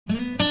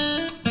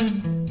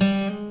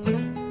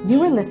You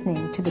are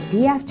listening to the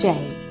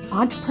DFJ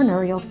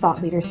Entrepreneurial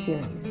Thought Leader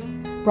Series,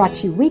 brought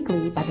to you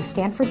weekly by the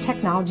Stanford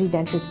Technology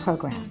Ventures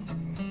Program.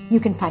 You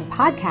can find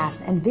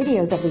podcasts and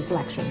videos of these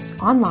lectures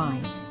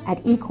online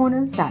at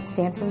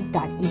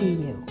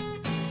ecorner.stanford.edu.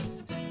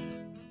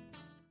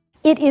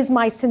 It is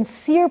my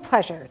sincere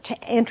pleasure to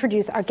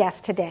introduce our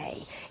guest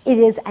today. It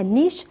is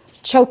Aneesh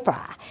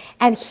Chopra,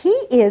 and he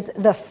is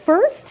the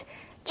first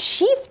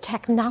Chief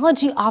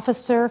Technology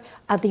Officer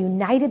of the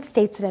United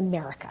States of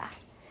America.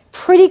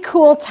 Pretty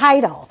cool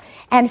title.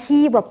 And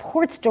he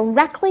reports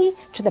directly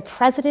to the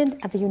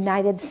President of the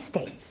United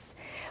States.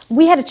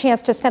 We had a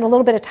chance to spend a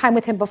little bit of time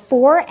with him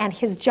before, and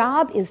his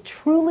job is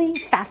truly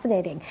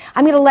fascinating.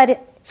 I'm going to let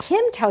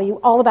him tell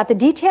you all about the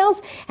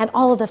details and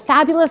all of the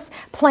fabulous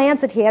plans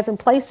that he has in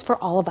place for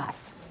all of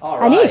us. All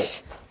right.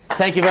 Aneesh.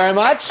 Thank you very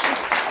much.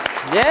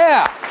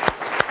 Yeah.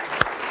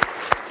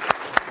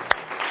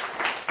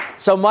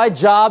 So my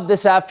job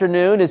this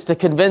afternoon is to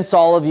convince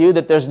all of you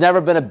that there's never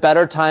been a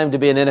better time to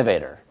be an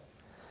innovator.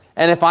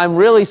 And if I'm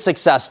really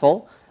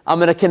successful, I'm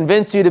going to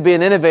convince you to be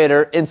an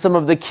innovator in some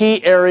of the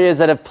key areas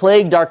that have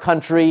plagued our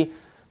country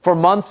for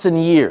months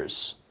and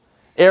years.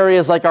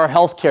 Areas like our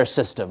healthcare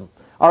system,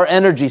 our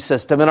energy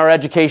system, and our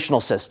educational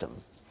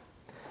system.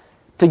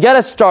 To get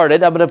us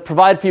started, I'm going to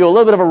provide for you a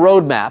little bit of a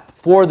roadmap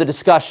for the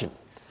discussion.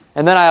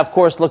 And then I, of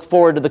course, look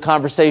forward to the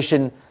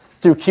conversation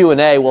through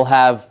Q&A we'll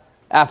have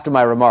after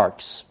my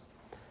remarks.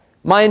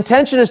 My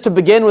intention is to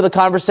begin with a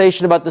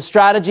conversation about the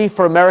strategy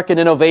for American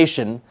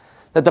innovation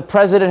that the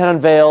President had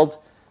unveiled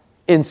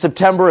in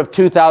September of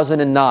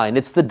 2009.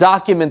 It's the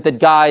document that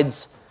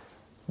guides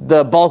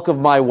the bulk of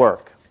my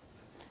work.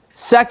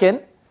 Second,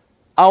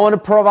 I want to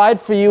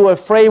provide for you a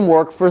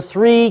framework for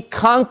 3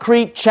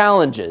 concrete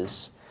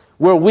challenges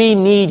where we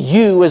need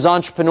you as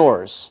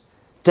entrepreneurs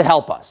to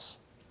help us.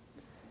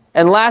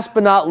 And last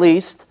but not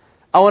least,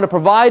 I want to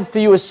provide for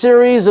you a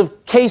series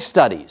of case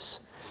studies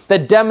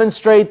that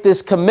demonstrate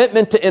this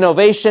commitment to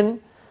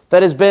innovation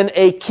that has been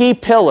a key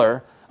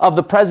pillar of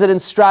the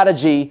President's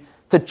strategy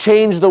to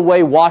change the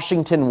way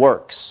Washington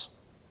works.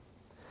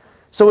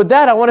 So with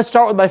that, I want to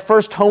start with my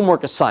first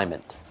homework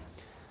assignment.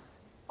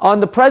 On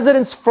the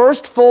President's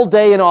first full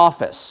day in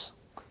office,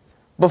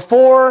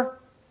 before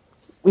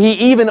he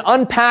even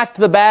unpacked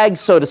the bags,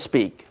 so to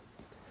speak,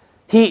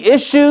 he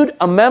issued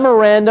a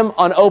memorandum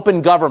on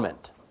open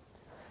government.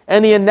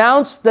 And he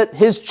announced that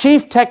his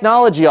Chief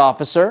Technology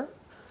Officer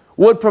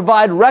would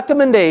provide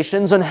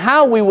recommendations on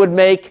how we would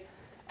make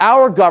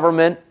our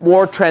government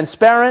more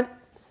transparent,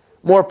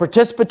 more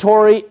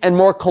participatory, and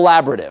more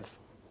collaborative.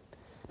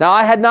 Now,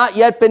 I had not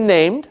yet been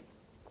named,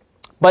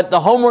 but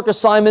the homework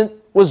assignment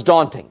was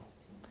daunting.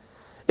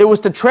 It was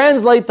to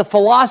translate the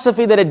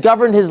philosophy that had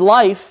governed his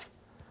life,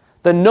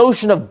 the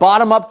notion of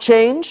bottom-up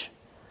change,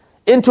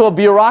 into a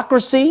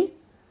bureaucracy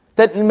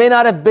that may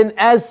not have been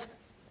as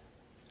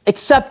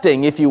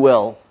accepting, if you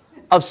will,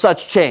 of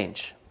such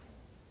change.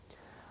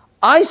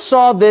 I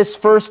saw this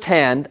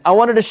firsthand. I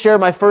wanted to share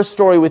my first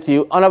story with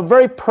you on a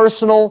very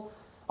personal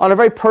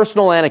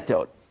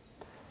anecdote.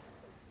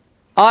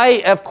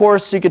 I, of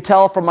course, you could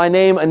tell from my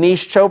name,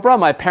 Aneesh Chopra,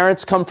 my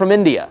parents come from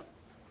India.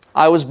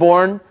 I was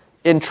born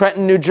in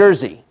Trenton, New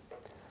Jersey.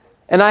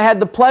 And I had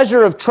the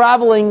pleasure of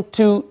traveling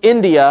to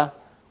India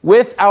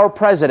with our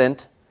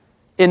president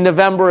in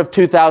November of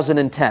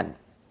 2010.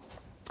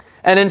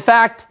 And in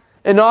fact,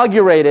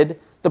 inaugurated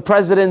the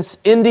president's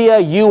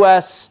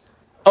India-U.S.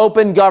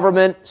 Open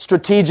Government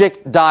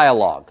Strategic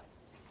Dialogue.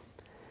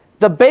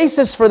 The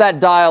basis for that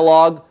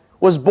dialogue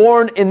was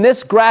born in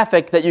this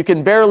graphic that you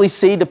can barely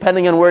see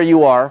depending on where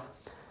you are.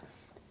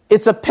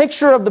 It's a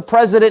picture of the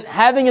president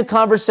having a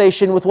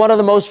conversation with one of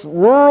the most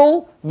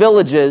rural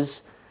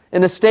villages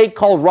in a state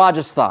called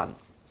Rajasthan.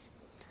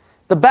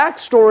 The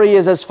backstory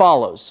is as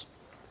follows.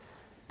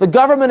 The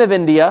government of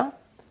India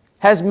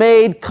has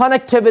made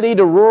connectivity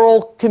to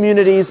rural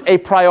communities a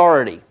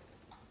priority.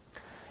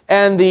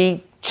 And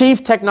the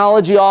Chief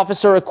Technology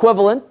Officer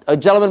equivalent, a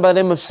gentleman by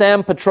the name of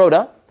Sam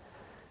Petroda,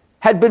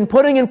 had been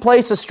putting in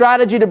place a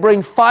strategy to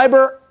bring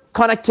fiber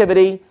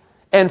connectivity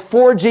and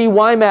 4G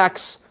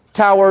WiMAX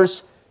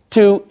towers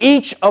to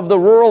each of the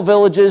rural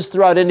villages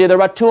throughout India. There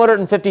are about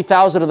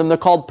 250,000 of them. They're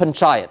called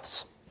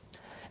panchayats.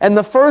 And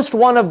the first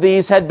one of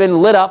these had been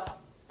lit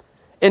up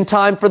in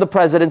time for the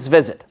president's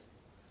visit.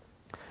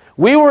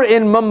 We were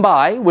in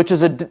Mumbai, which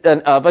is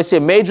obviously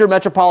a major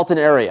metropolitan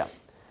area.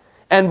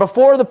 And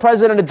before the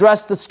president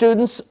addressed the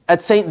students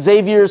at St.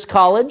 Xavier's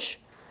College,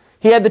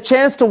 he had the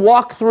chance to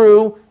walk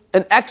through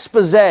an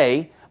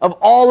expose of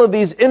all of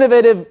these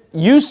innovative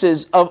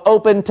uses of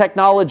open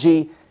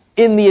technology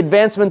in the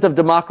advancement of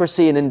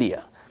democracy in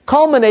India,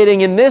 culminating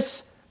in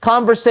this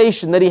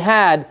conversation that he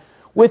had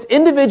with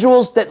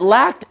individuals that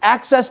lacked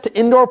access to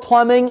indoor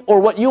plumbing or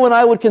what you and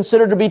I would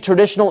consider to be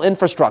traditional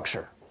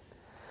infrastructure.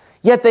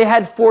 Yet they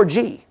had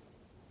 4G.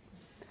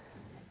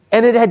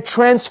 And it had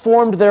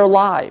transformed their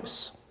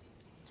lives.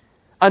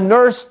 A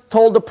nurse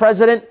told the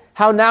president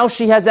how now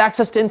she has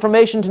access to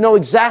information to know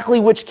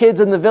exactly which kids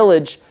in the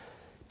village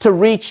to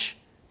reach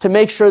to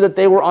make sure that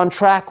they were on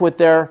track with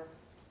their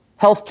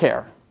health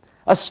care.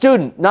 a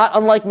student, not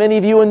unlike many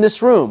of you in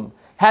this room,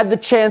 had the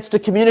chance to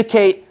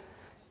communicate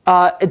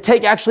and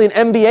take actually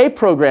an MBA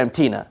program,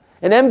 Tina,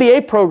 an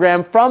MBA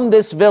program from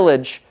this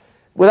village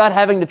without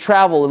having to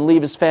travel and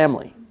leave his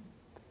family.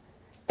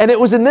 And it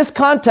was in this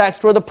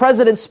context where the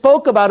president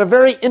spoke about a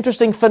very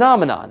interesting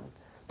phenomenon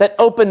that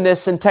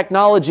openness and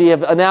technology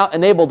have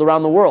enabled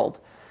around the world.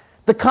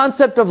 The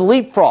concept of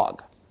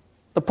leapfrog.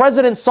 The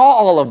president saw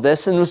all of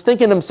this and was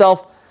thinking to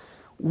himself,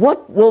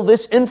 what will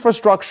this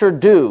infrastructure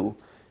do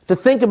to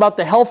think about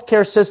the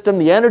healthcare system,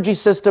 the energy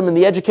system, and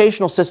the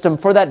educational system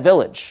for that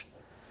village?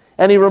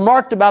 And he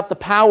remarked about the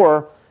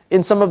power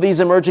in some of these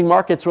emerging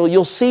markets where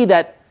you'll see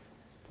that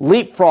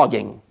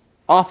leapfrogging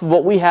off of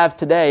what we have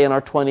today in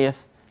our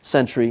 20th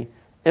century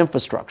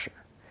infrastructure.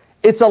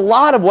 It's a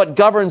lot of what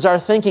governs our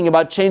thinking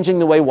about changing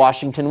the way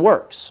Washington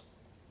works.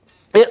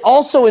 It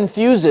also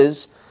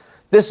infuses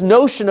this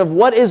notion of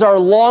what is our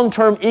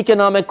long-term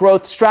economic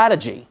growth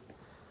strategy.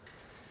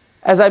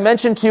 As I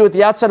mentioned to you at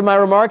the outset of my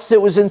remarks,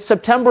 it was in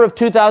September of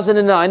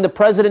 2009, the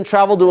president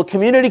traveled to a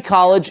community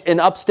college in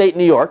upstate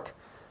New York.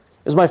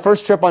 It was my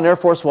first trip on Air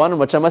Force One,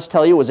 which I must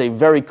tell you was a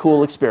very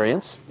cool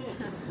experience.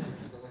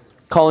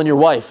 Calling your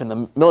wife, and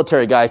the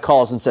military guy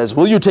calls and says,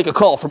 "Will you take a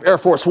call from Air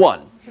Force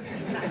One?"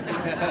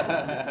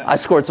 I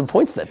scored some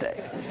points that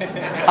day.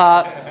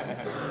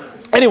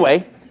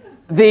 Anyway,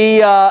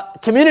 the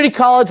community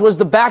college was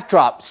the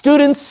backdrop.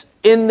 Students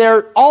in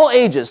their all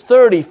ages,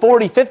 30,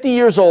 40, 50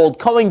 years old,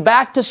 going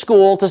back to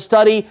school to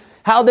study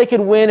how they could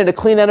win in a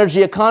clean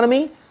energy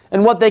economy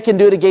and what they can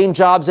do to gain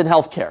jobs in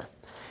healthcare.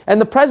 And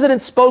the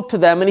president spoke to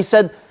them and he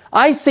said,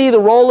 I see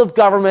the role of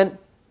government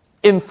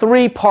in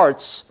three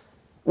parts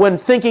when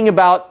thinking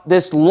about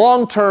this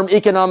long-term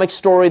economic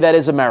story that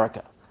is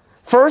America.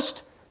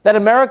 First, that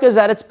America is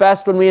at its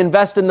best when we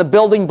invest in the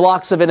building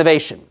blocks of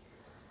innovation.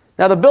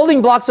 Now, the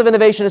building blocks of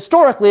innovation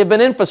historically have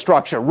been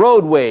infrastructure,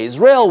 roadways,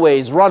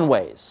 railways,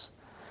 runways.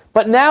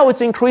 But now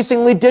it's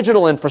increasingly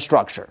digital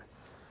infrastructure,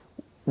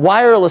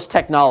 wireless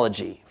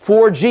technology,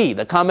 4G,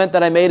 the comment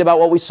that I made about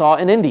what we saw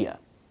in India,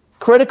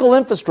 critical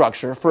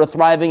infrastructure for a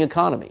thriving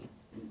economy.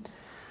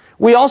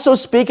 We also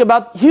speak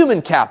about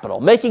human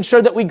capital, making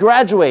sure that we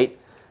graduate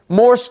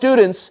more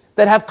students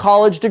that have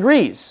college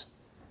degrees,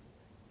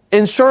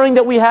 ensuring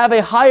that we have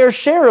a higher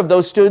share of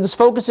those students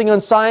focusing on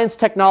science,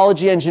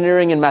 technology,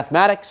 engineering, and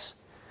mathematics.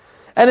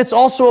 And it's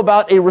also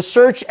about a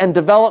research and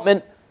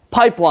development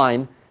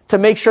pipeline to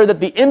make sure that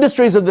the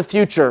industries of the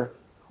future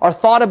are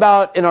thought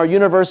about in our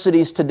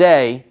universities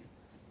today,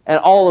 and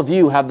all of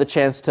you have the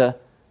chance to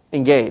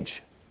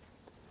engage.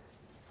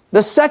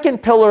 The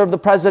second pillar of the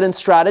president's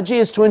strategy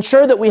is to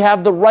ensure that we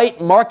have the right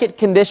market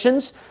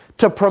conditions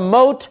to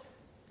promote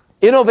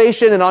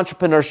innovation and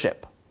entrepreneurship.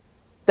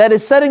 That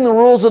is setting the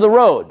rules of the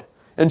road,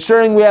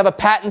 ensuring we have a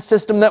patent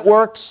system that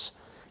works,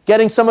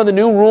 getting some of the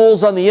new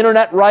rules on the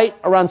internet right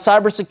around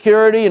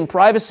cybersecurity and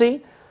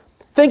privacy,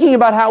 thinking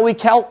about how we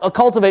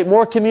cultivate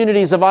more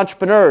communities of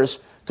entrepreneurs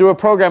through a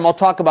program I'll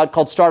talk about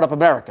called Startup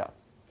America.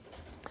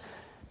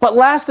 But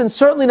last and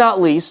certainly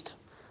not least,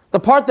 the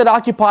part that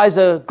occupies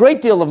a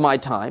great deal of my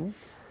time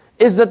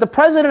is that the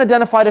president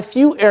identified a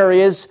few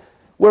areas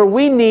where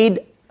we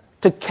need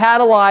to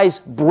catalyze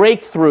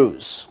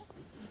breakthroughs.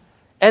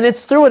 And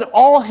it's through an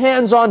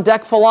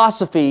all-hands-on-deck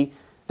philosophy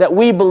that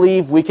we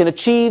believe we can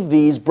achieve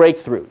these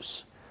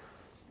breakthroughs.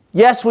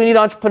 Yes, we need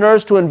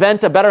entrepreneurs to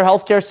invent a better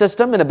healthcare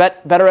system and a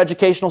better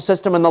educational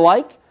system and the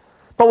like,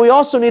 but we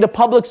also need a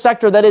public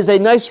sector that is a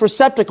nice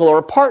receptacle or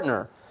a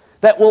partner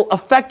that will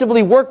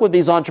effectively work with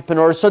these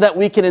entrepreneurs so that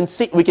we can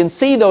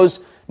see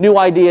those new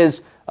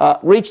ideas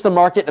reach the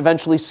market and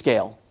eventually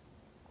scale.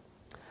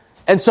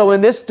 And so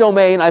in this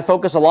domain, I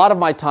focus a lot of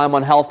my time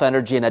on health,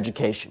 energy, and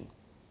education.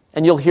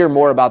 And you'll hear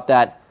more about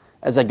that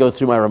as I go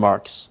through my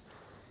remarks.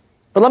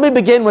 But let me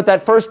begin with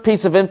that first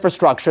piece of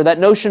infrastructure, that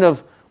notion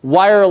of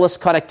wireless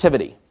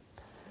connectivity.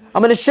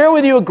 I'm going to share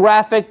with you a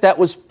graphic that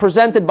was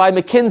presented by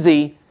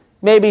McKinsey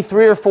maybe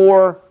 3 or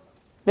 4,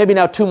 maybe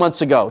now 2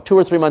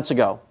 or 3 months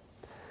ago.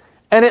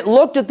 And it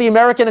looked at the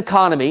American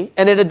economy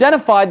and it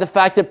identified the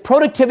fact that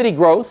productivity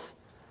growth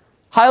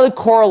highly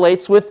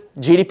correlates with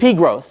GDP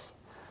growth.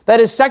 That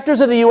is,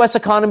 sectors of the U.S.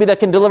 economy that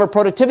can deliver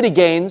productivity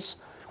gains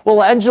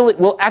will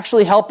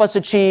actually help us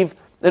achieve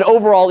an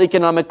overall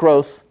economic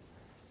growth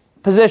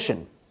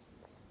position.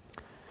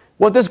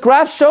 What this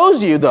graph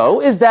shows you,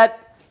 though, is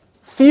that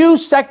few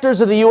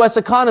sectors of the U.S.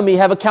 economy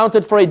have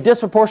accounted for a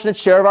disproportionate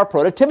share of our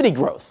productivity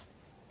growth.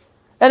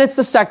 And it's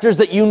the sectors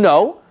that you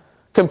know,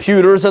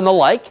 computers and the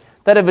like,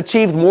 that have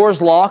achieved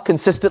Moore's Law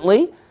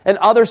consistently, and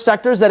other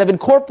sectors that have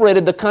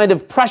incorporated the kind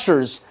of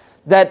pressures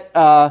that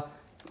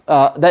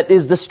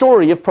is the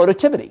story of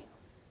productivity.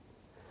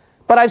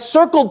 But I've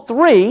circled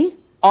 3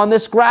 on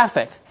this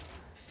graphic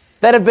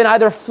that have been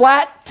either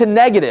flat to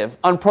negative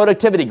on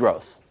productivity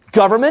growth.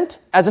 Government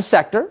as a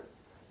sector,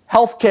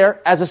 healthcare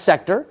as a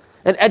sector,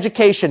 and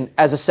education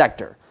as a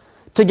sector,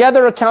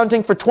 together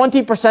accounting for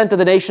 20% of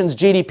the nation's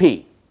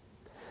GDP.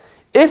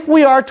 If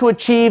we are to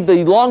achieve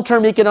the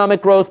long-term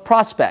economic growth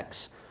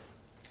prospects,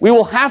 we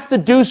will have to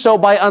do so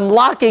by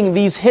unlocking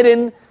these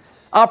hidden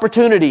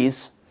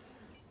opportunities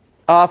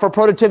for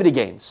productivity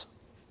gains.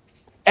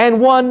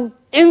 And one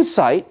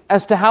insight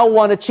as to how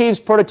one achieves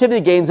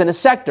productivity gains in a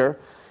sector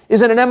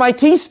is in an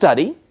MIT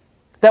study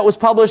that was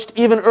published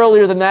even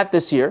earlier than that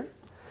this year,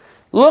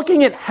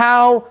 looking at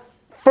how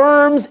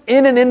firms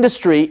in an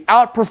industry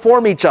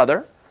outperform each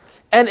other,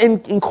 and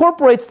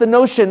incorporates the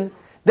notion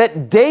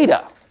that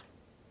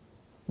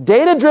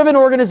data-driven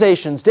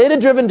organizations,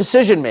 data-driven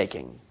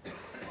decision-making,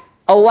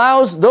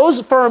 allows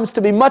those firms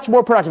to be much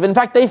more productive. In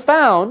fact, they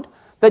found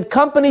that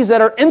companies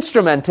that are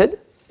instrumented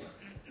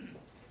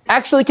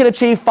actually can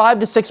achieve 5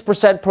 to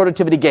 6%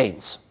 productivity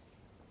gains.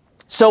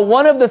 So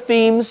one of the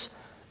themes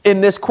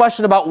in this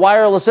question about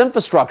wireless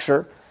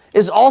infrastructure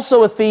is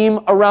also a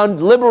theme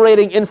around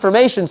liberating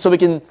information so we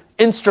can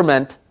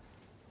instrument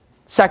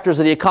sectors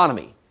of the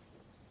economy.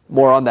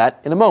 More on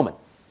that in a moment.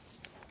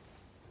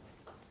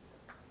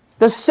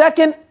 The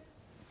second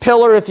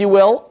pillar, if you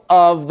will,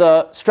 of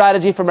the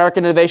strategy for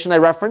American innovation I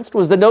referenced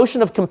was the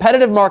notion of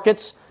competitive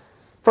markets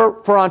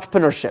for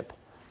entrepreneurship.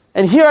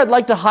 And here I'd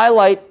like to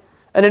highlight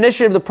an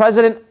initiative the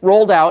president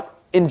rolled out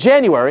in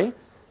January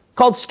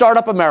called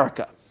Startup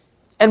America.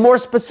 And more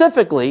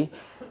specifically,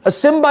 a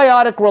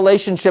symbiotic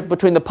relationship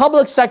between the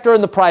public sector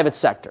and the private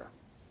sector.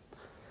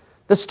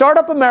 The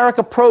Startup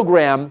America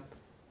program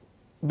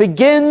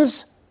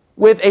begins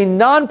with a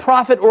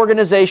nonprofit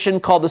organization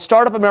called the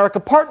Startup America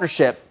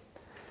Partnership,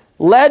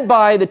 led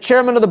by the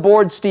chairman of the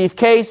board, Steve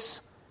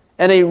Case,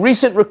 and a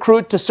recent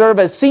recruit to serve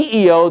as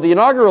CEO, the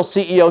inaugural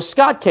CEO,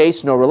 Scott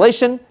Case, no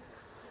relation,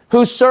 who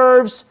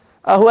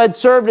had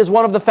served as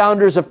one of the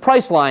founders of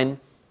Priceline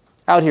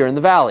out here in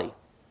the Valley.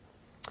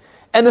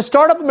 And the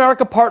Startup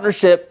America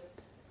Partnership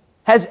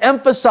has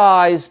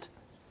emphasized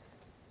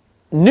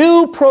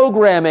new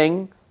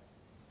programming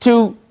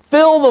to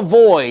fill the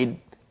void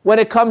when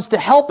it comes to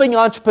helping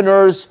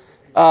entrepreneurs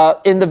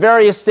in the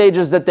various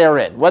stages that they're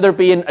in, whether it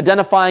be in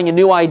identifying a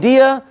new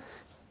idea,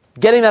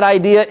 getting that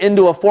idea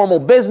into a formal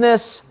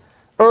business,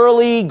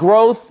 early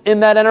growth in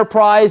that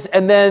enterprise,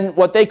 and then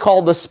what they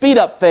call the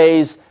speed-up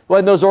phase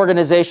when those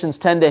organizations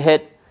tend to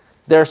hit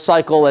their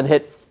cycle and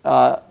hit,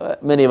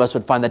 many of us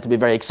would find that to be a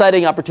very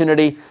exciting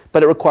opportunity,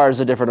 but it requires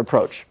a different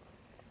approach.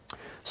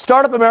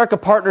 Startup America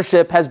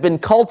Partnership has been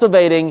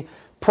cultivating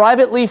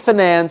privately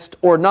financed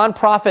or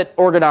nonprofit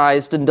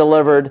organized and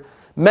delivered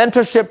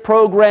mentorship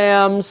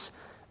programs,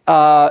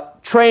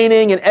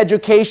 training and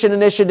education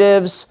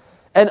initiatives,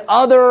 and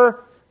other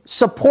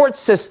support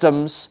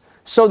systems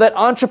so that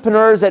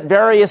entrepreneurs at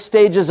various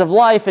stages of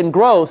life and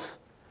growth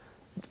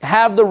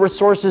have the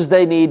resources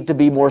they need to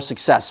be more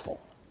successful.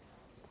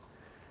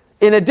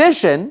 In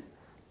addition,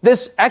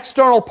 this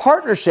external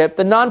partnership,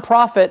 the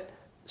nonprofit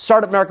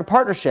Startup America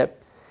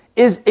Partnership,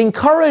 is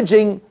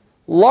encouraging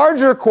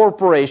larger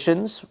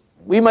corporations,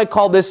 we might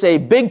call this a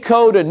big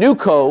co to new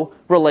co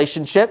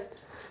relationship,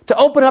 to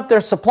open up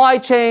their supply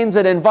chains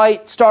and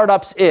invite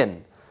startups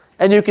in.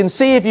 And you can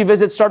see if you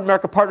visit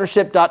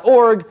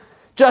startupamericapartnership.org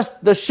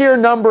just the sheer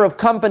number of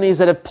companies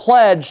that have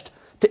pledged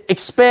to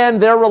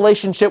expand their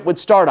relationship with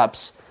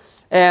startups.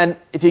 And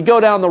if you go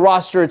down the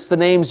roster, it's the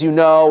names you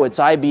know, it's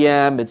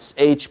IBM, it's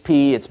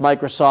HP, it's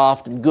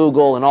Microsoft, and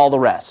Google, and all the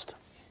rest.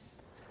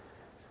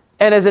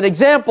 And as an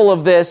example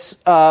of this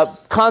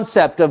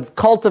concept of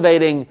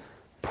cultivating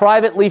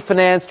privately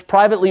financed,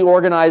 privately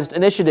organized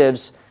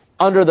initiatives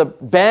under the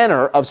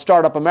banner of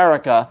Startup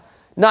America,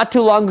 not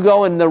too long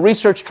ago in the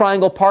Research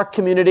Triangle Park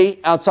community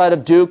outside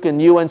of Duke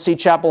and UNC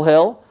Chapel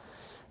Hill,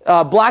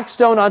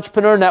 Blackstone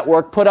Entrepreneur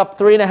Network put up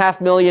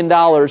 $3.5 million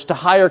to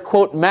hire,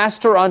 quote,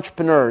 master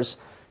entrepreneurs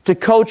to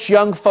coach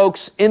young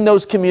folks in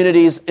those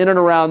communities in and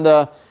around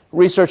the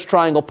Research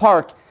Triangle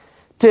Park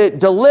to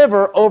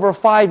deliver over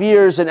 5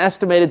 years an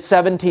estimated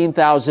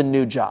 17,000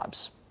 new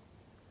jobs.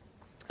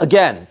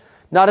 Again,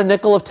 not a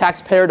nickel of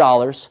taxpayer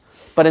dollars,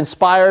 but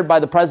inspired by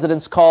the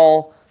president's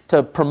call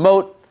to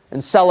promote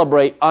and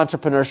celebrate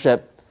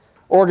entrepreneurship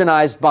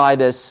organized by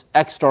this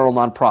external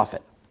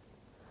nonprofit.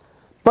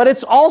 But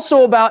it's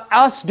also about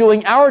us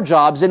doing our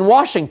jobs in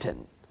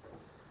Washington.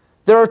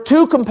 There are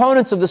two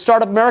components of the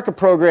Startup America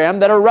program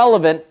that are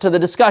relevant to the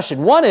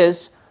discussion. One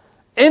is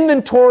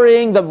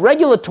inventorying the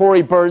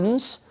regulatory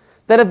burdens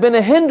that have been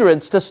a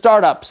hindrance to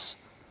startups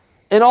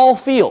in all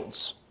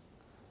fields.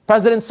 The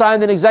President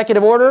signed an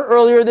executive order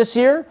earlier this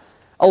year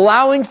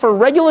allowing for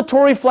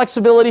regulatory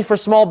flexibility for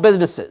small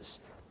businesses.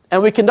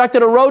 And we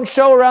conducted a road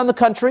show around the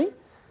country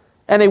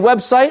and a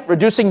website,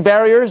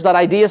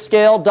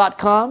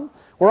 reducingbarriers.ideascale.com,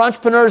 where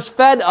entrepreneurs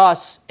fed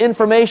us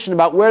information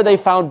about where they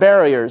found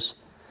barriers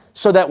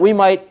so that we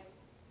might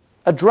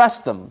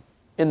address them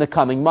in the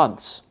coming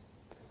months.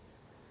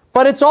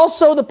 But it's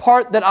also the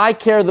part that I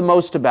care the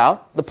most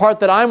about, the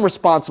part that I'm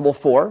responsible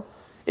for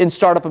in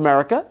Startup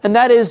America, and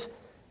that is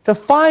to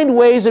find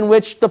ways in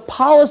which the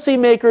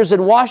policymakers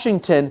in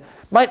Washington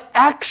might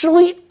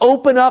actually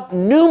open up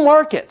new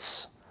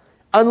markets,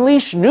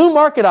 unleash new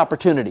market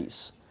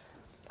opportunities.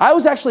 I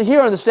was actually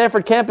here on the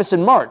Stanford campus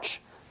in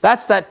March.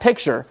 That's that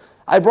picture.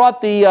 I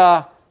brought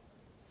the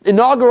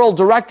inaugural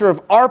director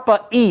of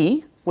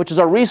ARPA-E, which is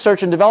our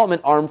research and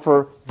development arm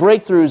for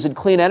breakthroughs in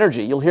clean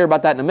energy. You'll hear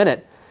about that in a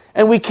minute.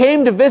 And we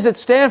came to visit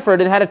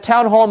Stanford and had a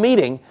town hall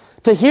meeting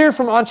to hear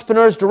from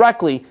entrepreneurs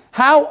directly,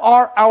 how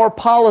are our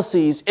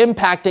policies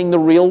impacting the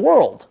real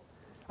world?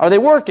 Are they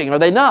working? Are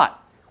they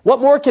not? What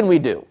more can we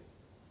do?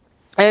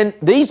 And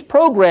these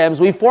programs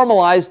we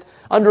formalized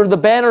under the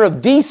banner of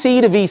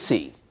DC to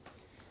VC.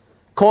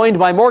 Coined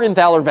by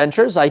Morgenthaler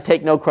Ventures, I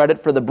take no credit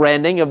for the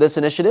branding of this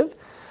initiative.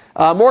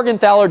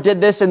 Morgenthaler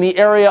did this in the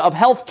area of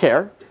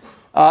healthcare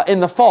in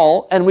the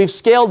fall, and we've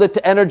scaled it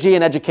to energy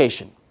and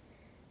education.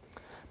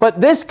 But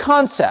this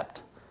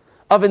concept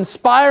of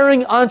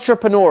inspiring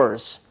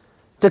entrepreneurs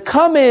to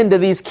come into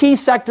these key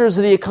sectors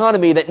of the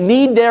economy that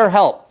need their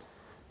help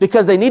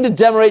because they need to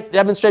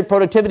demonstrate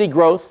productivity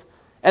growth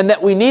and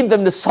that we need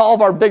them to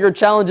solve our bigger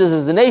challenges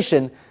as a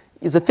nation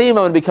is a theme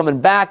I'm going to be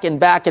coming back and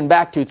back and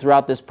back to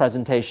throughout this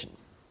presentation.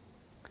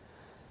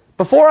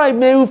 Before I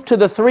move to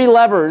the three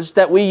levers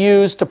that we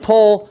use to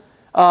pull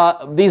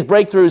these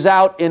breakthroughs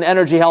out in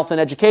energy, health,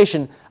 and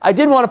education, I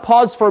did want to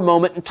pause for a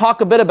moment and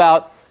talk a bit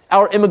about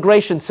our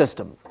immigration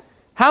system.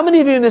 How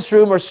many of you in this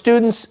room are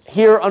students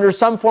here under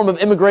some form of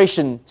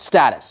immigration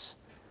status?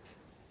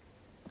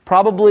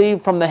 Probably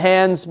from the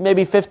hands,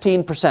 maybe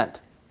 15%.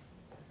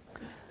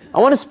 I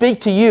want to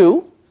speak to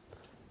you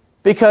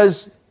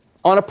because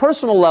on a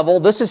personal level,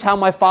 this is how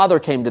my father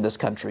came to this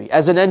country.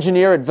 As an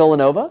engineer at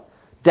Villanova,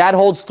 Dad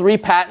holds 3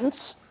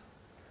 patents,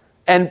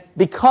 and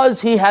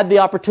because he had the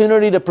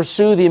opportunity to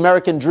pursue the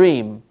American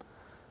dream,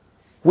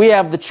 we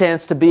have the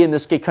chance to be in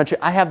this great country.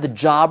 I have the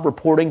job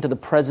reporting to the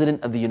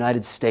President of the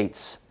United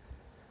States.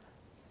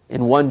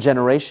 In one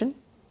generation,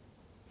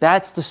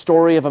 that's the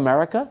story of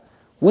America.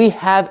 We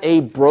have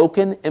a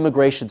broken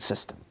immigration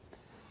system.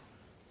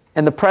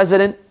 And the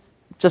President,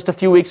 just a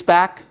few weeks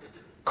back,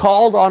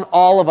 called on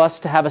all of us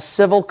to have a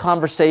civil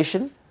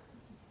conversation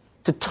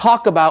to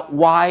talk about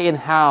why and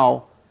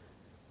how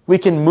we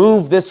can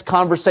move this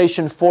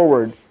conversation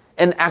forward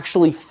and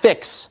actually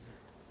fix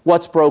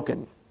what's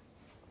broken.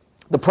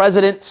 The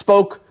President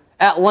spoke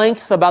at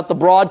length about the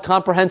broad,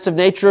 comprehensive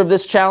nature of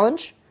this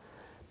challenge,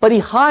 but he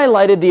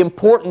highlighted the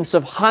importance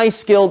of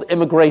high-skilled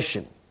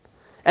immigration,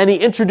 and he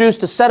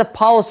introduced a set of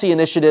policy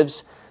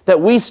initiatives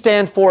that we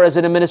stand for as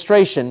an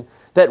administration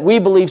that we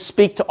believe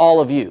speak to all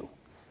of you.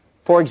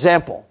 For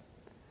example,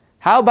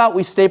 how about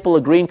we staple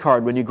a green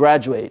card when you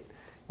graduate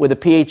with a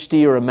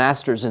PhD or a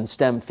master's in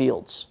STEM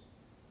fields?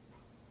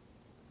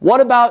 What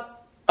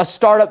about a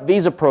startup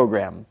visa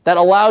program that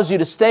allows you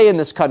to stay in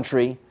this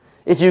country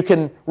if you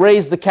can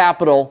raise the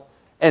capital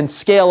and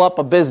scale up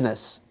a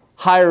business,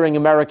 hiring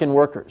American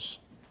workers?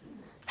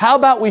 How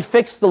about we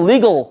fix the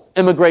legal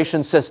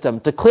immigration system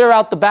to clear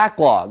out the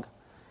backlog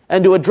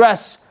and to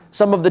address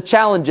some of the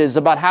challenges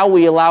about how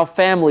we allow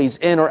families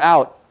in or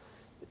out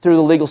through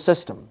the legal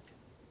system?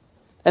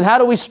 And how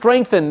do we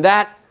strengthen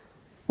that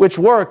which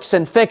works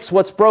and fix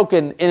what's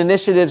broken in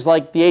initiatives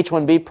like the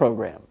H-1B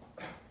program?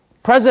 The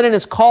President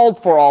has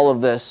called for all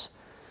of this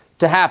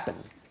to happen.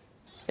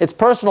 It's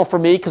personal for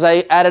me because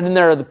I added in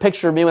there the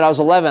picture of me when I was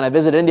 11. I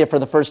visited India for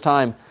the first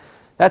time.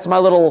 That's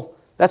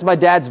my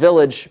dad's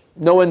village.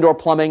 No indoor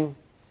plumbing,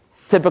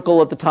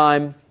 typical at the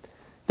time.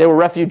 They were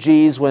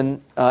refugees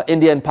when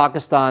India and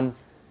Pakistan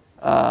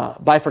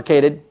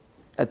bifurcated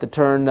at the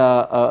turn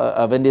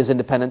of India's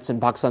independence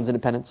and Pakistan's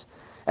independence.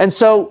 And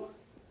so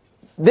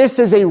this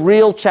is a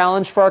real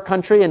challenge for our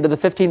country, and to the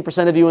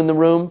 15% of you in the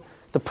room,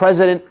 the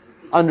President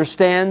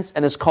understands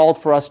and has called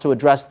for us to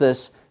address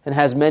this and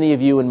has many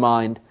of you in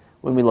mind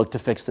when we look to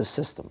fix this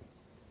system.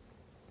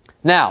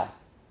 Now,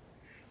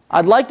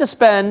 I'd like to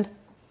spend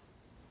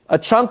a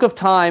chunk of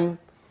time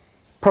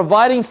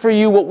providing for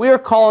you what we're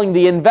calling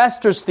the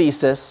investor's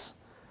thesis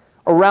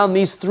around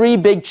these 3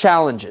 big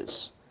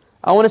challenges.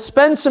 I want to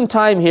spend some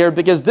time here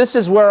because this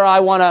is where I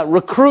want to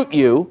recruit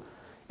you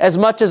as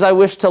much as I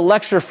wish to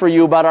lecture for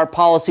you about our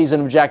policies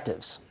and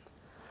objectives.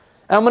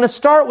 And I'm going to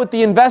start with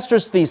the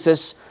investor's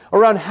thesis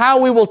around how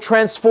we will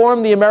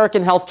transform the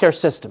American healthcare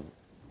system.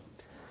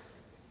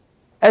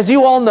 As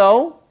you all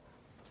know,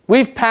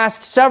 we've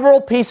passed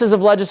several pieces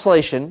of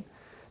legislation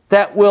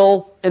that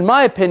will, in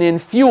my opinion,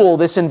 fuel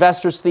this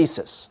investor's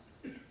thesis.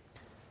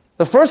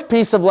 The first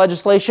piece of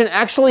legislation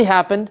actually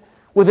happened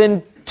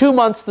within 2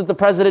 months that the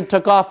President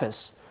took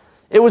office.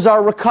 It was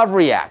our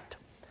Recovery Act.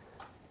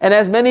 And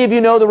as many of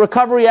you know, the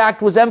Recovery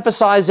Act was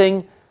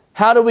emphasizing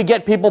how do we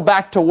get people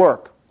back to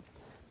work.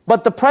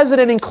 But the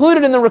President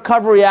included in the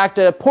Recovery Act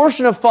a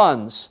portion of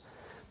funds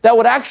that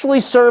would actually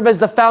serve as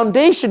the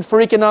foundation for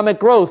economic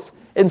growth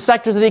in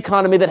sectors of the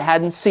economy that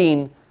hadn't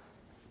seen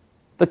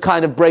the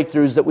kind of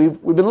breakthroughs that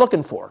we've been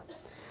looking for.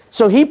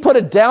 So he put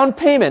a down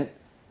payment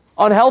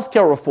on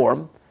healthcare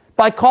reform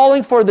by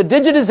calling for the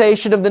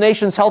digitization of the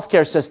nation's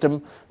healthcare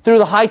system through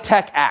the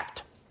HITECH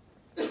Act.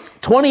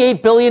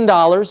 $28 billion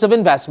of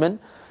investment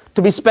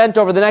to be spent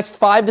over the next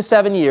 5 to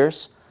 7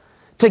 years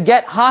to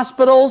get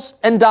hospitals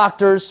and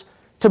doctors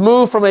to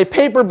move from a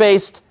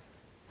paper-based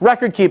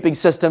record-keeping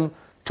system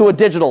to a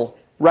digital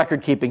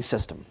record-keeping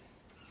system.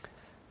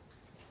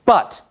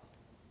 But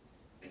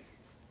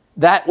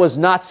that was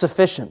not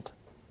sufficient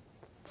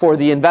for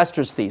the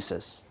investor's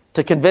thesis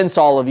to convince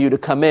all of you to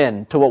come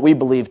in to what we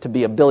believe to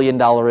be a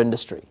billion-dollar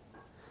industry.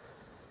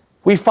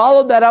 We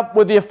followed that up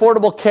with the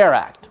Affordable Care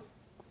Act.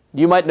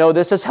 You might know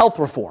this as health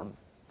reform.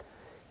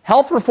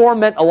 Health reform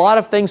meant a lot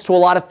of things to a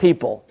lot of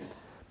people,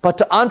 but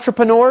to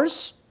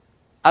entrepreneurs,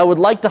 I would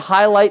like to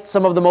highlight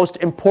some of the most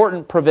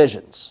important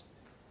provisions.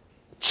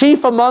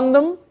 Chief among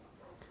them,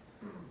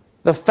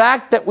 the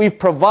fact that we've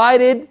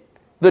provided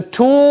the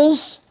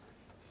tools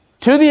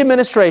to the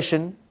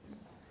administration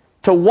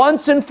to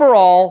once and for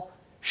all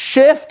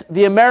shift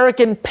the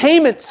American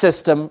payment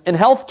system in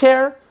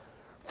healthcare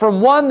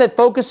from one that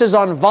focuses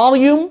on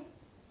volume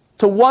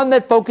to one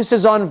that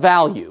focuses on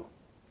value.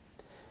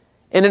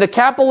 And in a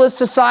capitalist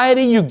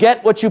society, you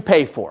get what you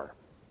pay for.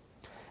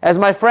 As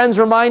my friends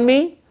remind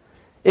me,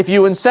 if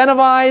you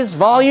incentivize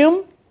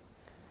volume,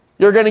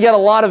 you're going to get a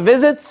lot of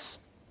visits,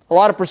 a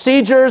lot of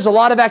procedures, a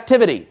lot of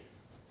activity.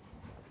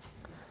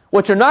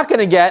 What you're not going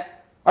to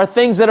get are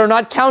things that are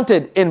not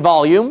counted in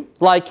volume,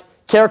 like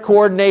care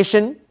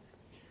coordination,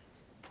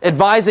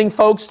 advising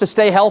folks to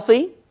stay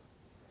healthy,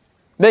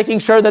 making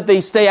sure that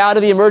they stay out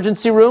of the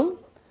emergency room.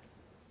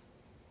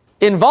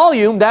 In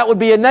volume, that would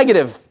be a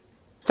negative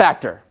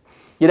factor.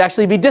 You'd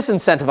actually be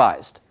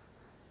disincentivized.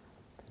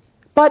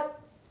 But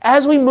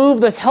as we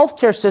move the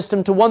healthcare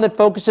system to one that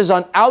focuses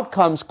on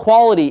outcomes,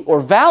 quality, or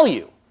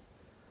value,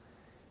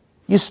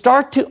 you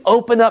start to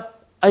open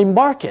up a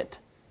market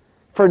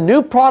for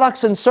new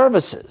products and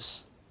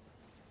services.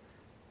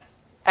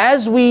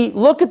 As we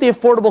look at the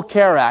Affordable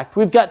Care Act,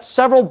 we've got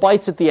several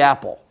bites at the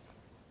apple.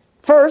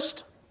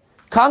 First,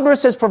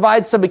 Congress has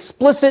provided some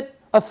explicit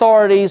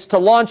authorities to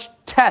launch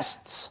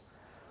tests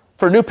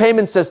for new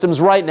payment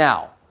systems right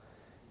now.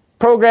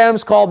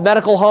 Programs called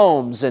medical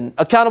homes and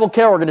accountable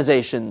care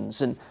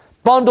organizations and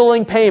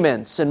bundling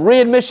payments and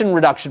readmission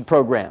reduction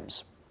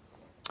programs.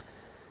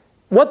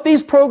 What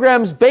these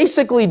programs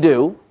basically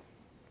do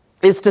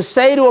is to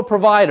say to a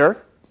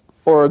provider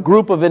or a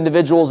group of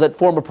individuals that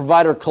form a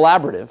provider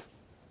collaborative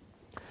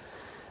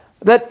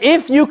that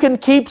if you can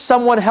keep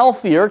someone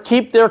healthier,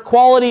 keep their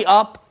quality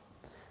up,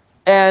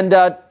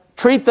 and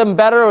treat them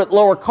better at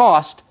lower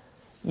cost,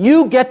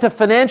 you get to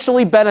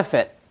financially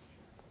benefit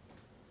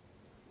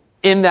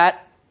in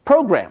that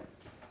program.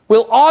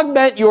 We'll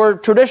augment your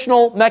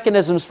traditional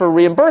mechanisms for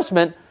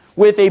reimbursement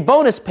with a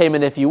bonus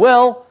payment, if you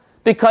will,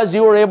 because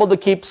you were able to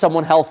keep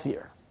someone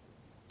healthier.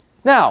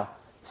 Now,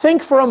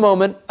 think for a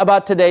moment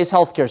about today's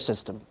healthcare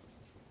system.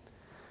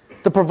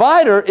 The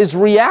provider is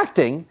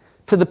reacting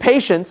to the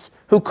patients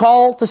who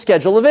call to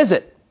schedule a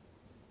visit.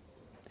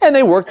 And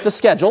they work the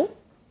schedule.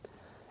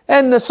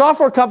 And the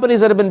software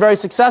companies that have been very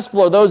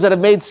successful are those that have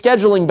made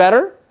scheduling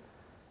better.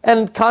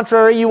 And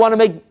contrary, you want to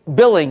make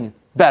billing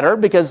better,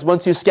 because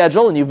once you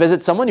schedule and you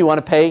visit someone, you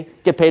want to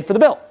get paid for the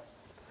bill.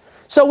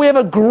 So we have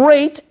a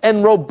great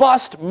and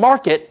robust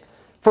market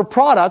for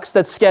products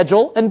that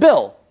schedule and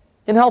bill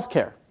in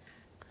healthcare.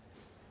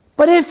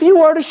 But if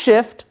you are to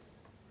shift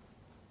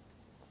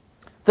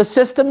the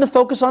system to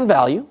focus on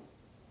value,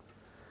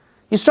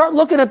 you start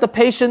looking at the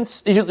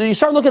patients, you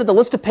start looking at the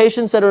list of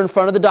patients that are in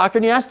front of the doctor,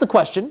 and you ask the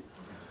question,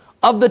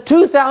 of the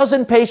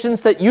 2,000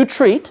 patients that you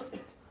treat,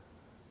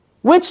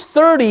 which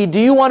 30 do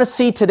you want to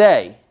see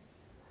today?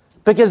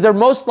 Because they're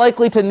most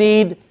likely to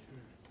need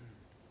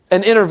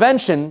an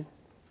intervention,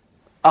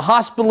 a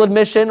hospital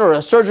admission or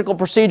a surgical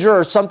procedure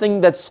or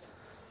something that's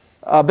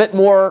a bit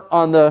more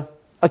on the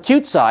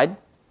acute side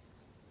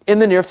in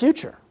the near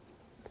future.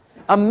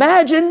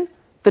 Imagine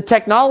the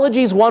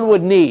technologies one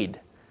would need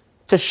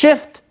to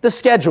shift the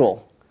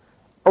schedule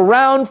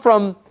around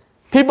from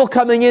people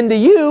coming into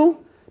you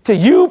to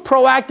you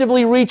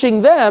proactively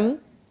reaching them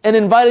and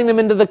inviting them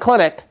into the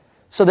clinic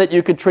so that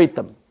you could treat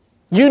them.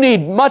 You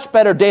need much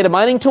better data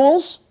mining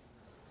tools,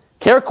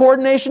 care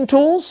coordination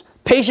tools,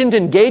 patient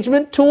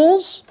engagement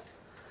tools,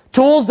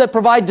 tools that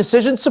provide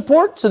decision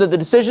support so that the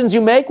decisions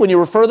you make when you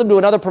refer them to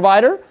another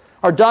provider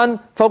are done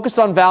focused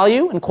on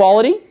value and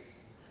quality.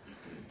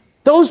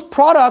 Those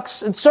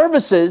products and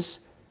services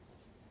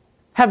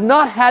have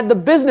not had the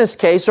business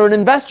case or an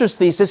investor's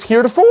thesis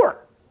heretofore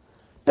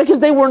because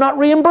they were not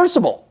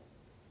reimbursable.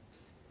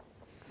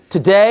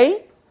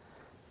 Today,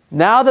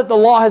 now that the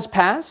law has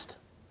passed,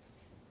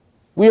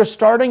 we are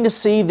starting to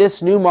see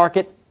this new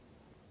market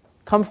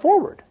come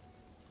forward.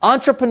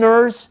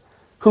 Entrepreneurs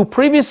who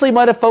previously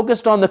might have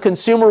focused on the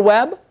consumer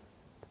web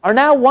are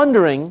now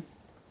wondering,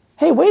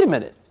 hey, wait a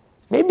minute,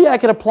 maybe I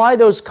could apply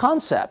those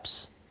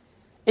concepts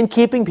in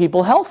keeping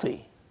people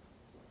healthy.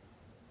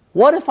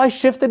 What if I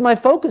shifted my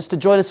focus to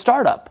join a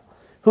startup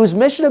whose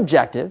mission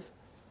objective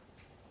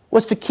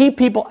was to keep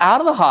people out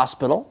of the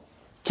hospital,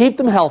 keep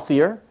them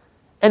healthier,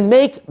 and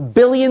make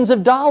billions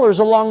of dollars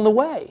along the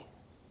way?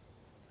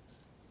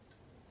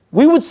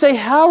 We would say,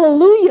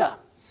 hallelujah.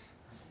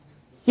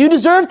 You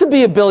deserve to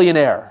be a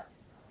billionaire.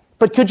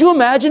 But could you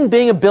imagine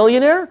being a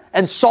billionaire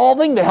and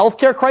solving the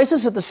healthcare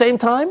crisis at the same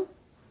time?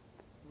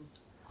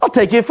 I'll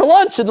take you for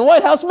lunch in the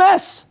White House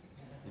mess.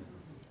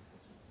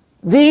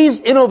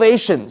 These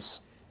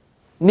innovations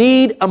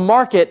need a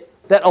market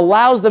that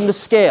allows them to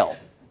scale.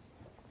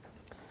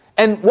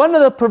 And one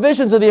of the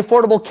provisions of the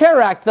Affordable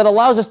Care Act that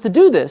allows us to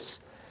do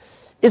this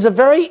is a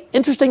very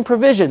interesting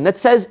provision that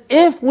says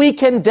if we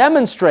can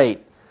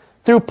demonstrate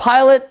through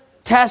pilot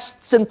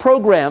tests and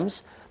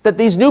programs that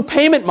these new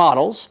payment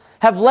models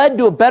have led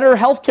to a better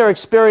healthcare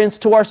experience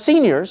to our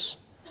seniors,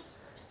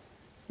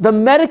 the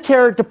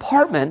Medicare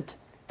Department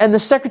and the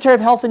Secretary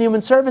of Health and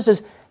Human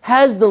Services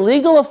has the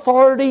legal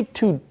authority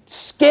to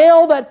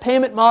scale that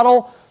payment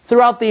model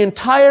throughout the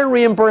entire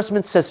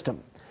reimbursement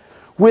system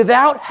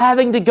without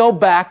having to go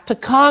back to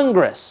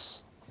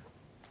Congress.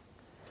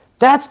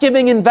 That's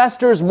giving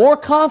investors more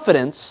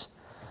confidence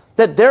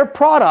that their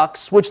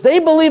products, which they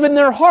believe in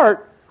their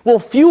heart, will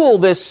fuel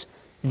this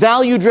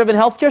value-driven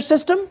healthcare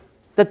system,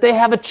 that they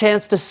have a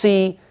chance to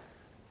see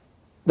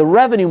the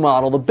revenue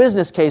model, the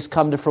business case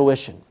come to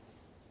fruition.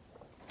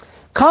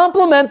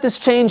 Complement this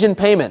change in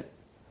payment.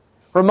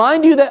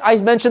 Remind you that I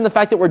mentioned the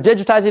fact that we're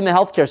digitizing the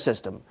healthcare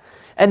system.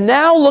 And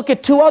now look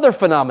at two other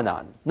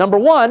phenomenon. Number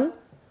one,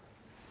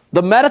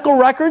 the medical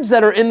records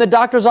that are in the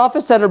doctor's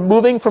office that are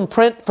moving from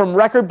print, from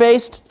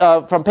record-based,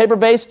 from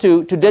paper-based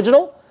to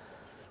digital.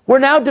 We're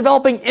now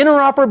developing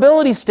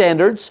interoperability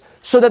standards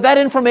so that that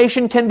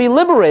information can be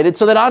liberated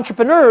so that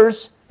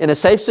entrepreneurs, in a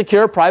safe,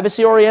 secure,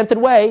 privacy-oriented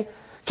way,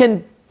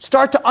 can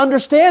start to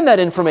understand that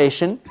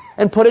information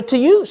and put it to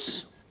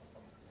use.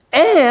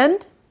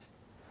 And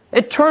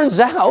it turns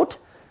out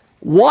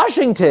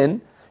Washington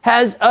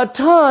has a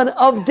ton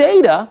of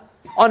data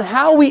on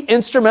how we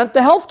instrument the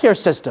healthcare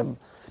system.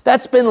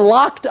 That's been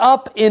locked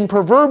up in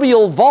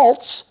proverbial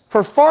vaults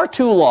for far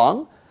too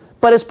long,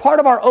 but as part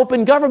of our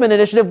open government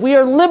initiative, we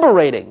are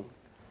liberating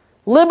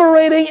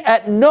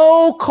at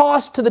no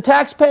cost to the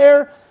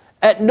taxpayer,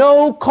 at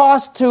no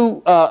cost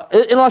to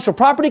intellectual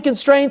property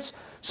constraints,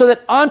 so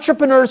that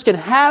entrepreneurs can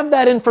have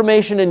that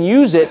information and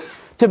use it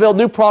to build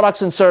new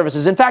products and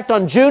services. In fact,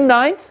 on June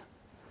 9th,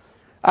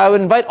 I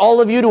would invite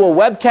all of you to a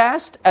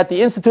webcast at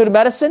the Institute of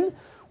Medicine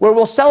where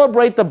we'll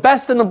celebrate the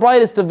best and the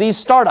brightest of these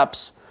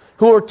startups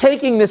who are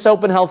taking this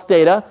open health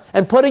data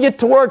and putting it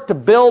to work to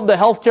build the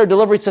healthcare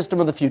delivery system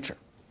of the future.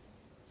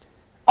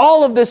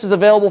 All of this is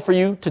available for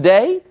you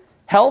today,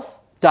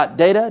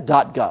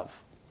 health.data.gov.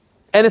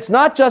 And it's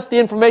not just the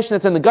information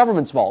that's in the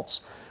government's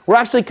vaults. We're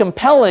actually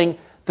compelling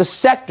the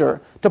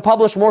sector to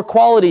publish more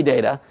quality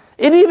data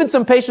and even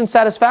some patient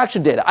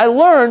satisfaction data. I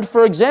learned,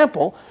 for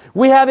example,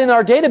 we have in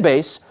our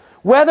database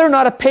whether or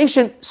not a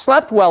patient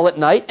slept well at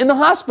night in the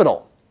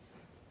hospital.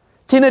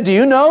 Tina, do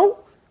you know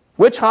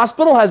which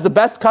hospital has the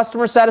best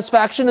customer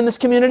satisfaction in this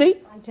community?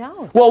 I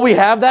don't. Well, we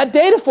have that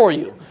data for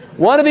you.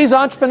 One of these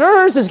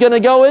entrepreneurs is going to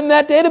go in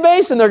that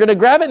database and they're going to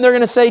grab it and they're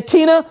going to say,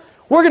 Tina,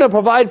 we're going to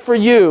provide for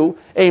you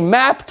a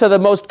map to the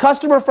most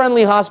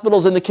customer-friendly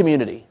hospitals in the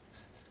community.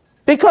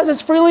 Because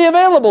it's freely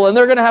available and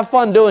they're going to have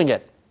fun doing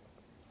it.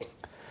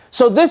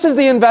 So this is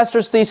the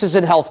investor's thesis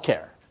in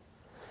healthcare.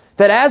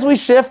 That as we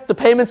shift the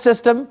payment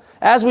system,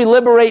 as we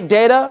liberate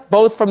data,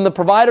 both from the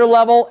provider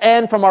level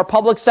and from our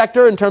public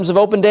sector in terms of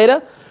open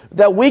data,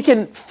 that we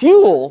can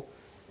fuel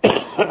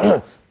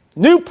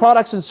new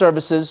products and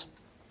services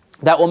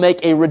that will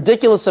make a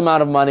ridiculous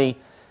amount of money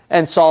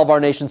and solve our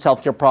nation's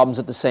healthcare problems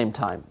at the same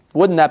time.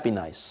 Wouldn't that be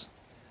nice?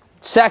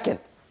 Second,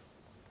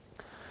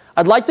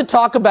 I'd like to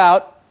talk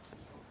about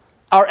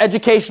our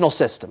educational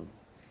system.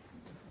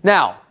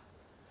 Now,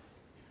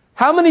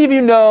 how many of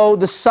you know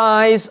the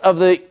size of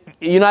the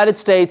United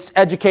States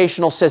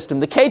educational system,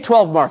 the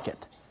K-12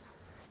 market?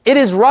 It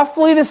is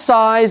roughly the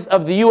size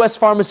of the U.S.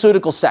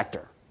 pharmaceutical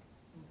sector.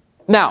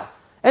 Now,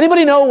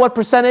 anybody know what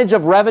percentage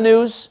of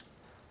revenues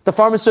the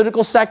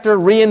pharmaceutical sector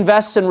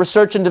reinvests in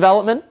research and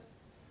development?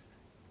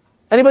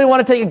 Anybody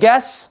want to take a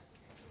guess?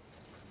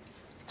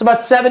 It's about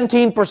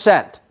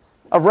 17%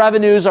 of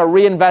revenues are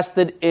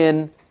reinvested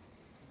in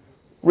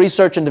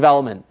research and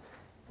development.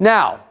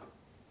 Now,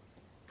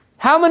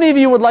 how many of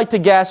you would like to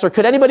guess, or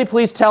could anybody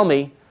please tell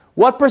me,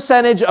 what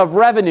percentage of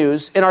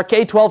revenues in our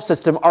K-12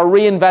 system are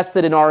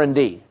reinvested in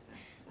R&D?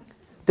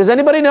 Does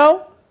anybody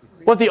know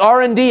what the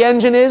R&D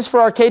engine is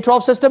for our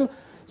K-12 system?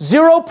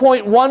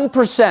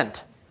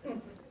 0.1%.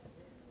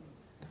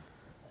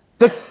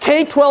 The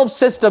K-12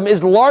 system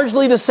is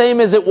largely the same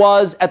as it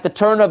was at the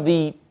turn of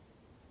the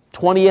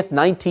 20th,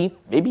 19th,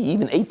 maybe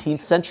even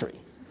 18th century.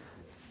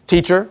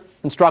 Teacher,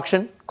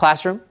 instruction,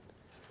 classroom.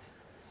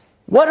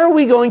 What are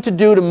we going to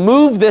do to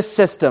move this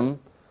system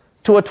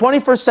to a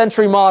 21st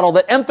century model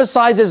that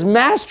emphasizes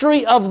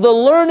mastery of the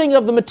learning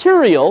of the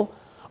material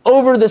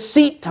over the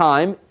seat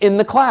time in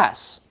the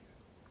class?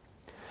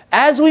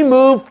 As we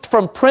move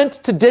from print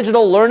to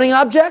digital learning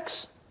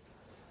objects,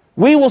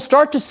 we will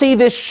start to see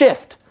this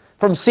shift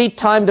from seat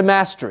time to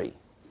mastery.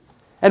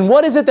 And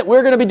what is it that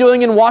we're going to be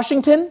doing in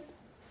Washington?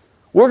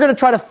 We're going to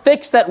try to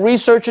fix that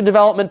research and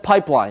development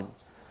pipeline.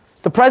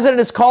 The president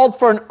has called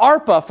for an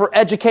ARPA for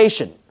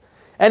education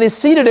and has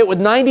seeded it with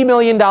 $90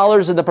 million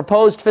in the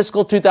proposed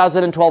fiscal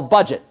 2012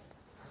 budget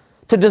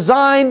to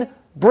design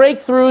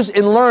breakthroughs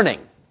in learning.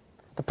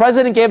 The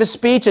president gave a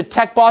speech at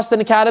Tech Boston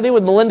Academy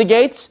with Melinda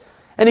Gates,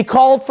 and he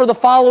called for the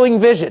following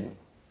vision: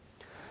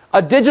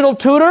 a digital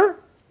tutor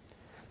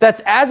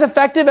that's as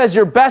effective as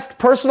your best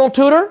personal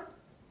tutor,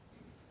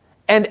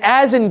 and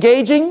as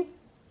engaging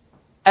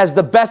as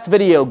the best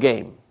video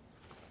game.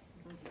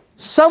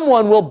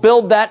 Someone will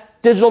build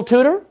that digital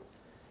tutor.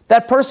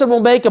 That person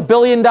will make $1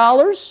 billion,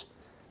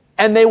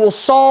 and they will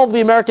solve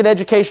the American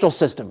educational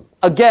system.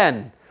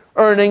 Again,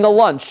 earning a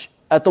lunch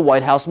at the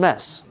White House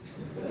mess.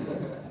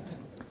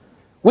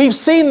 We've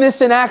seen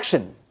this in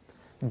action.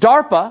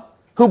 DARPA,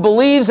 who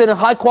believes in a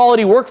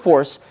high-quality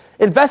workforce,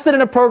 invested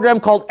in a program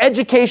called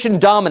Education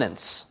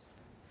Dominance.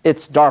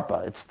 It's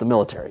DARPA, it's the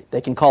military.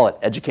 They can call it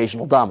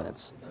educational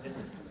dominance.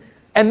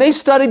 And they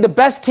studied the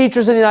best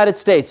teachers in the United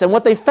States. And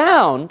what they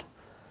found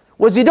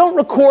was you don't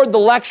record the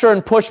lecture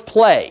and push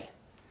play.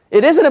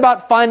 It isn't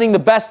about finding the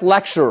best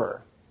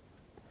lecturer.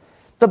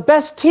 The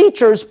best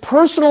teachers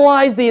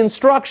personalize the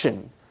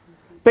instruction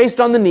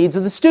based on the needs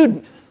of the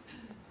student.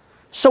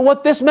 So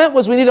what this meant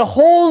was we need a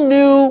whole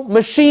new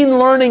machine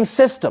learning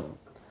system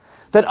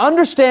that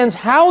understands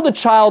how the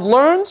child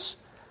learns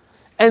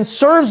and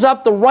serves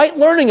up the right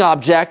learning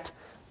object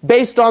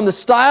based on the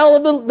style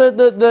of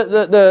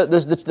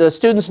the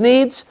student's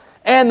needs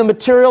and the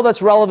material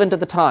that's relevant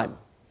at the time.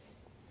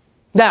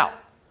 Now,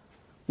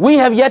 we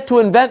have yet to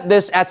invent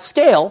this at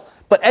scale,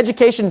 but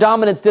Education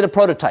Dominance did a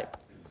prototype.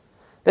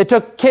 They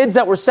took kids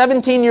that were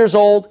 17 years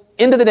old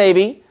into the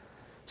Navy,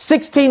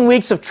 16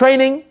 weeks of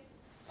training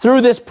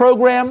through this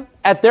program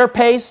at their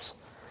pace.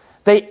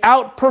 They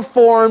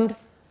outperformed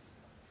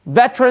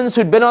veterans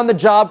who'd been on the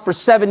job for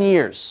 7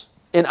 years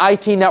in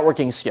IT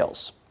networking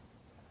skills.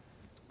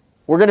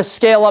 We're going to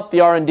scale up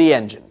the R&D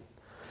engine.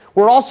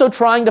 We're also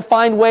trying to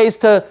find ways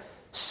to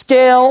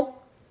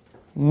scale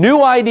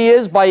new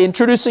ideas by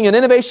introducing an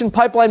innovation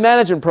pipeline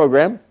management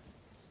program.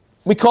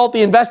 We call it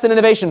the Invest in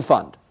Innovation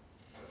Fund.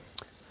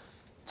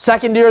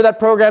 Second year of that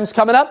program's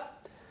coming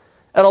up.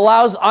 It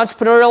allows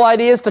entrepreneurial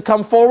ideas to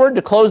come forward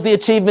to close the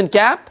achievement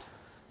gap,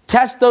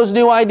 test those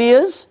new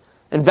ideas,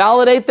 and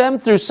validate them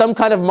through some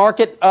kind of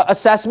market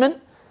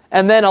assessment,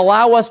 and then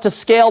allow us to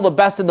scale the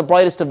best and the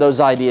brightest of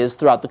those ideas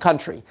throughout the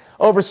country.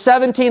 Over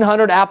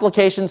 1,700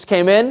 applications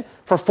came in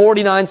for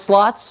 49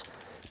 slots,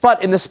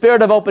 but in the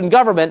spirit of open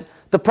government,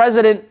 the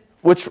president,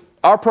 which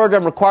our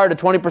program required a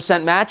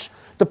 20% match,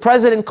 the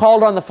president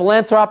called on the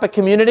philanthropic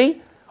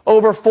community.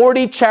 Over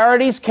 40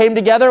 charities came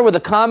together with a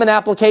common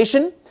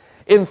application.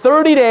 In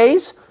 30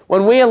 days,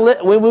 when we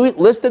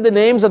listed the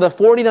names of the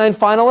 49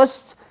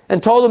 finalists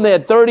and told them they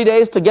had 30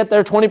 days to get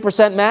their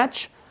 20%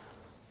 match,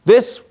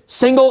 this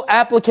single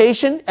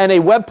application and a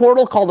web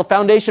portal called the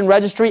Foundation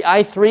Registry,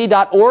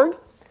 i3.org,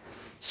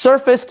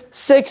 surfaced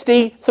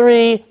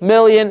 $63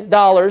 million,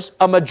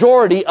 a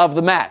majority of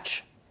the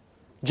match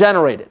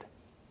generated.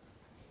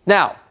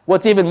 Now,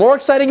 what's even more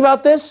exciting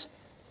about this?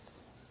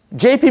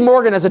 JP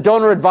Morgan has a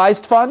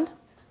donor-advised fund.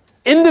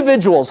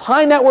 Individuals,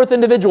 high net worth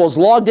individuals,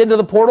 logged into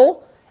the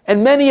portal,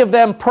 and many of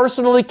them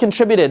personally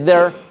contributed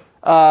their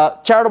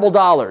charitable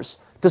dollars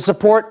to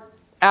support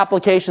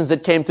applications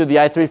that came through the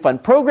i3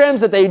 fund.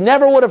 Programs that they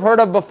never would have heard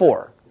of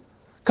before,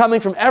 coming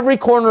from every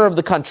corner of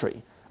the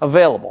country,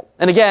 available.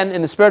 And again,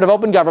 in the spirit of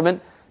open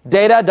government,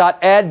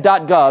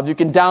 data.ed.gov, you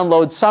can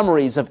download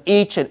summaries of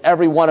each and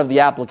every one of the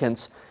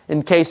applicants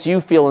in case you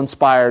feel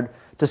inspired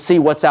to see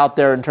what's out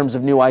there in terms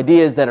of new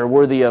ideas that are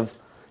worthy of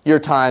your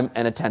time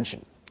and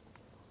attention.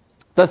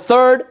 The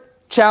third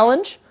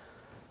challenge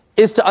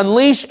is to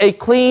unleash a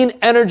clean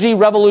energy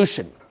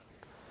revolution.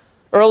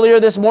 Earlier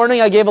this morning,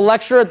 I gave a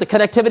lecture at the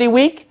Connectivity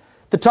Week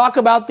to talk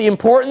about the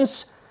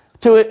importance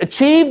to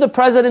achieve the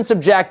president's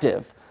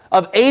objective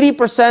of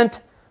 80%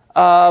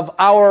 of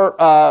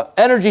our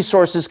energy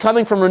sources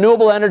coming from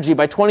renewable energy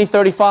by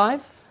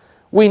 2035.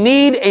 We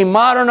need a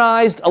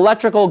modernized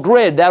electrical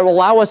grid that will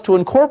allow us to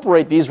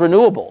incorporate these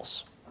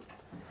renewables.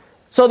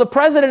 So the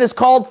president has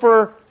called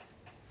for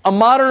a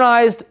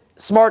modernized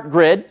smart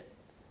grid,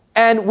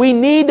 and we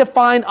need to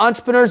find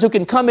entrepreneurs who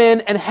can come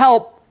in and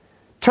help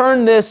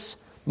turn this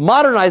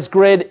modernized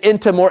grid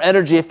into more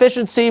energy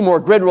efficiency, more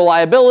grid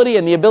reliability,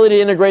 and the ability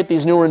to integrate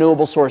these new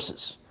renewable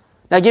sources.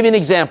 Now, I'll give you an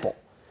example.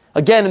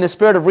 Again, in the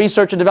spirit of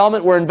research and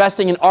development, we're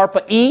investing in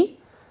ARPA-E.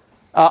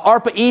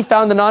 ARPA-E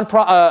found an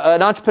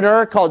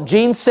entrepreneur called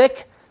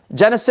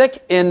Genesic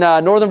in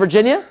Northern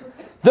Virginia.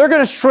 They're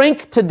going to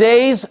shrink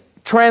today's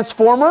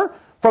transformer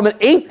from an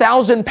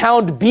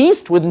 8,000-pound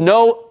beast with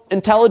no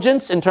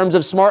intelligence in terms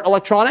of smart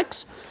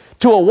electronics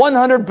to a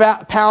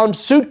 100-pound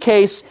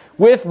suitcase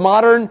with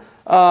modern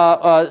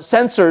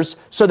sensors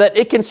so that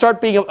it can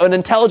start being an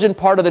intelligent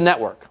part of the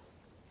network.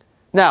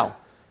 Now,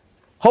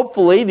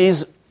 hopefully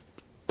these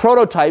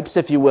prototypes,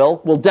 if you will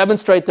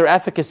demonstrate their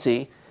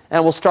efficacy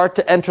and will start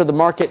to enter the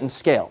market and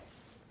scale.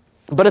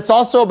 But it's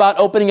also about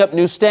opening up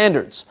new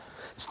standards.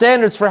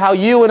 Standards for how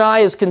you and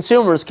I as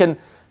consumers can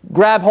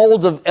grab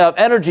hold of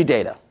energy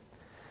data.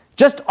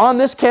 Just on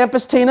this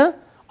campus, Tina,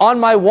 on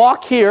my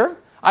walk here,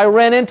 I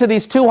ran into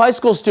these two high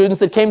school students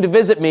that came to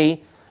visit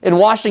me in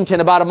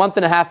Washington about a month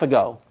and a half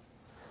ago.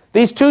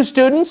 These two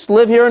students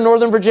live here in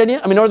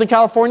Northern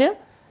California,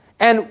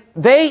 and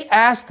they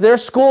asked their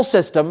school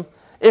system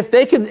if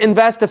they could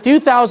invest a few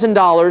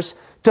 $1,000s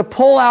to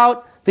pull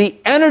out the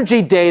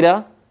energy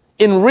data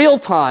in real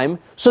time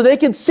so they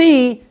could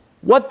see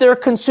what they're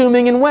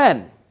consuming and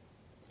when.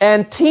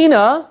 And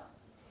Tina,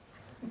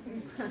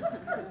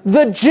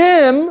 the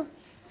gym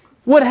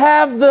would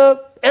have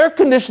the air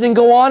conditioning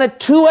go on at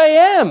 2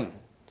 a.m.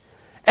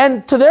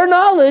 And to their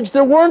knowledge,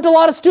 there weren't a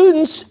lot of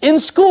students in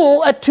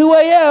school at 2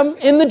 a.m.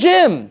 in the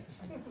gym.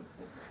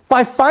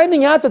 By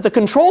finding out that the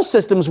control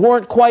systems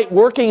weren't quite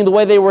working the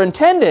way they were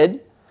intended,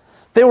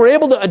 they were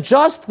able to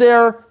adjust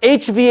their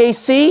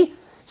HVAC,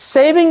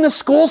 saving the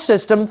school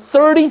system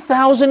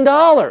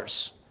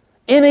 $30,000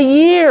 in a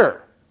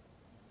year.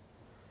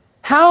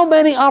 How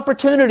many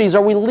opportunities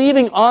are we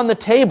leaving on the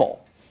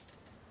table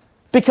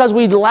because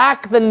we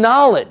lack the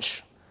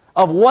knowledge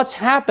of what's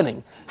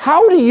happening?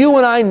 How do you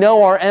and I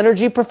know our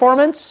energy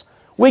performance?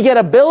 We get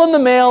a bill in the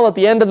mail at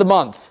the end of the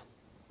month.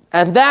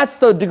 And that's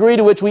the degree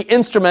to which we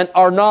instrument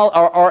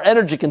our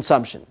energy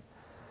consumption.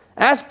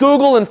 Ask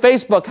Google and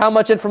Facebook how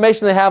much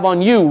information they have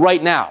on you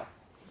right now.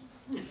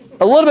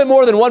 A little bit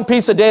more than one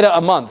piece of data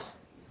a month.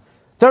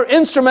 They're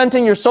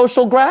instrumenting your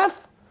social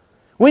graph.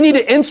 We need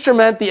to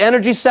instrument the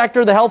energy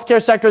sector, the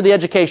healthcare sector, the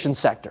education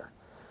sector.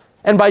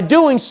 And by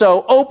doing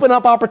so, open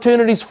up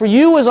opportunities for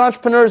you as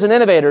entrepreneurs and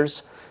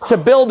innovators to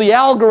build the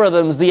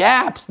algorithms, the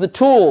apps, the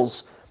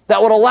tools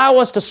that would allow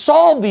us to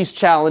solve these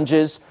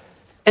challenges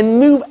and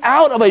move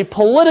out of a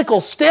political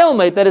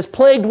stalemate that has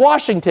plagued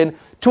Washington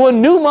to a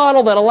new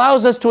model that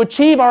allows us to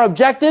achieve our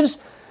objectives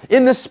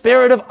in the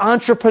spirit of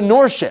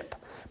entrepreneurship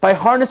by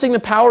harnessing the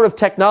power of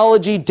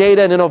technology,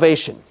 data, and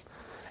innovation.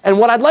 And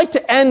what I'd like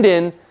to end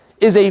in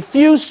is a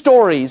few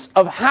stories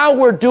of how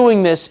we're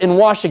doing this in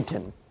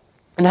Washington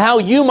and how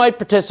you might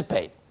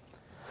participate.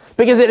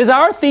 Because it is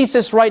our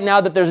thesis right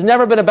now that there's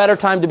never been a better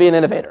time to be an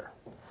innovator.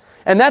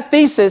 And that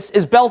thesis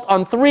is built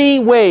on three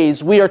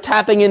ways we are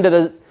tapping into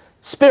the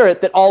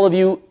spirit that all of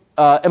you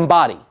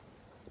embody.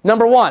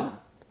 Number one,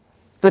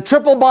 the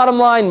triple bottom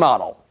line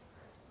model.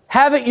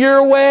 Have it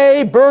your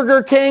way,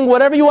 Burger King,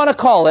 whatever you want to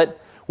call it.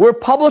 We're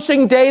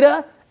publishing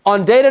data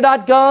on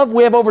data.gov.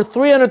 We have over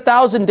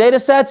 300,000 data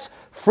sets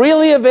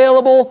freely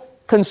available.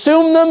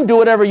 Consume them, do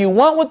whatever you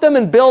want with them,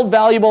 and build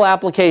valuable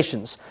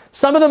applications.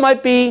 Some of them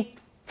might be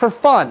for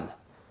fun.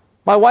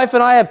 My wife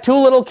and I have 2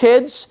 little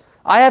kids.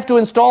 I have to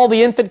install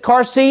the infant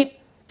car seat.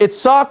 It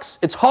sucks.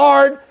 It's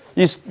hard.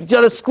 You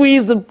got to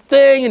squeeze the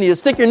thing, and you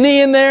stick your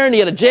knee in there, and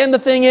you got to jam the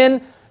thing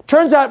in.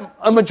 Turns out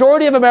a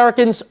majority of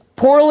Americans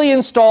poorly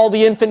install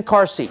the infant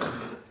car seat.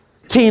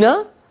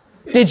 Tina,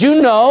 did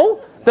you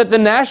know that the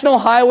National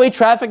Highway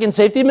Traffic and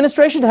Safety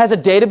Administration has a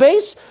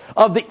database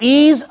of the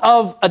ease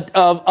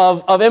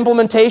of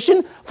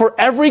implementation for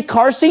every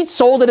car seat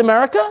sold in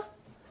America?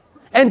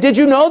 And did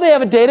you know they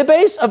have a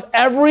database of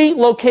every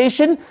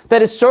location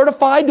that is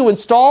certified to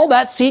install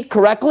that seat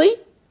correctly?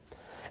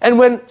 And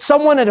when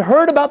someone had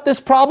heard about this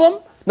problem,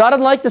 not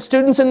unlike the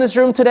students in this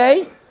room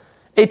today,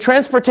 a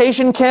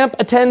transportation camp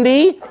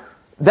attendee,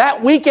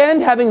 that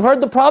weekend, having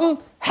heard the problem,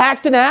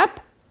 hacked an app,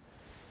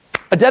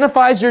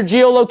 identifies your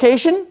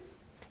geolocation,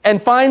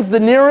 and finds the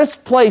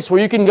nearest place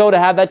where you can go to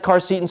have that car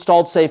seat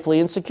installed safely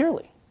and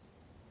securely.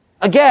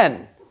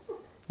 Again,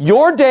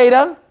 your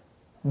data,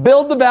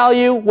 build the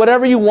value,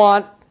 whatever you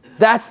want.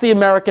 That's the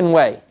American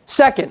way.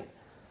 Second,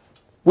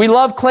 we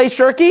love Clay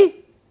Shirky.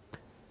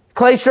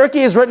 Clay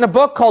Shirky has written a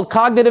book called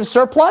Cognitive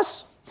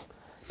Surplus.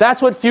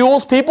 That's what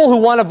fuels people who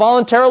want to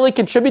voluntarily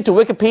contribute to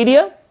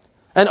Wikipedia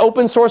and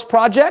open source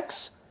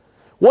projects.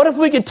 What if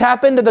we could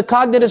tap into the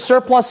cognitive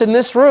surplus in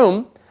this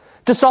room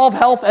to solve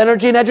health,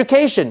 energy, and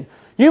education?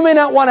 You may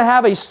not want to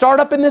have a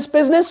startup in this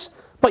business,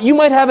 but you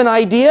might have an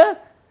idea.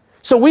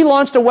 So we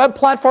launched a web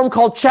platform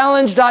called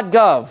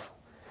challenge.gov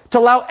to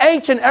allow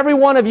each and every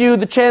one of you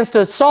the chance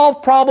to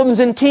solve problems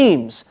in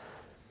teams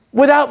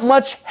without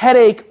much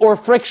headache or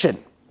friction.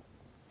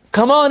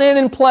 Come on in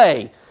and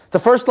play. The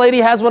First Lady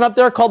has one up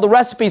there called the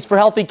Recipes for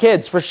Healthy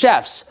Kids for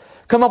chefs.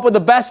 Come up with the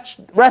best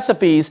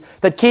recipes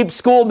that keep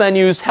school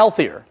menus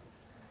healthier.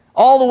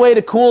 All the way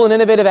to cool and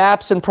innovative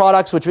apps and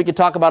products, which we could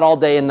talk about all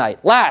day and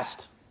night.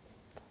 Last,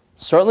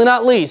 certainly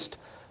not least,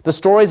 the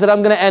stories that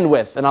I'm going to end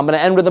with, and I'm going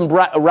to end with them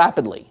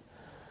rapidly.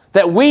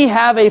 That we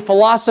have a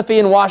philosophy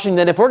in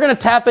Washington, if we're going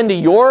to tap into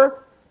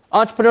your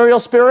entrepreneurial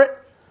spirit,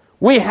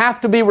 we have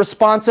to be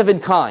responsive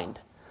and kind.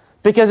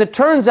 Because it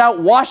turns out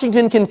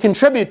Washington can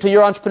contribute to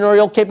your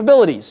entrepreneurial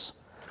capabilities.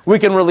 We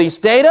can release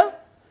data,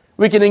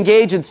 we can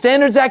engage in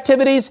standards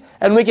activities,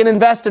 and we can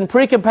invest in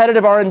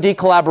pre-competitive R&D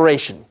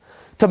collaboration.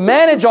 To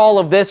manage all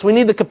of this, we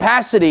need the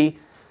capacity,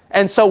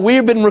 and so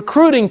we've been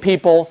recruiting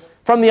people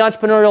from the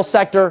entrepreneurial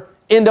sector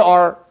into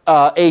our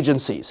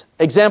agencies.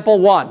 Example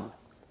 1,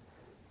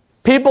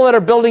 people that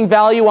are building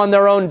value on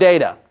their own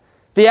data.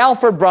 The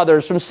Alford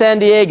brothers from San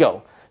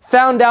Diego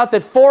found out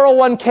that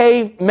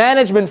 401k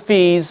management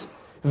fees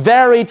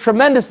vary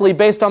tremendously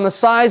based on the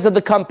size of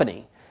the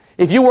company.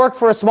 If you work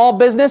for a small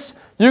business,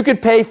 you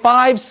could pay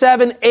 5,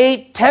 7,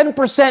 8,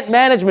 10%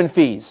 management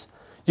fees.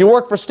 You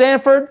work for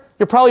Stanford,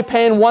 you're probably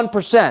paying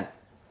 1%.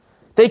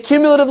 They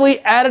cumulatively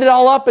added it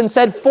all up and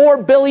said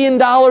 $4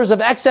 billion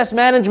of excess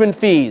management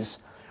fees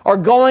are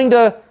going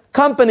to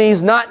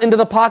companies, not into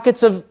the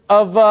pockets of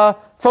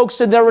folks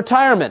in their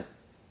retirement.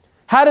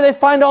 How do they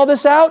find all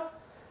this out?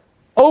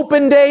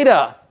 Open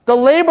data. The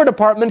Labor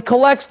Department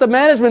collects the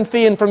management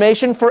fee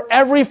information for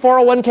every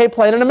 401k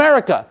plan in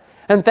America.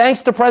 And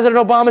thanks to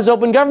President Obama's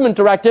Open Government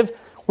Directive,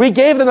 we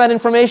gave them that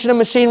information in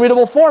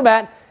machine-readable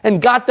format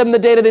and got them the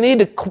data they need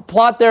to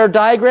plot their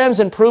diagrams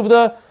and prove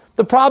the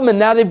problem. And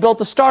now they've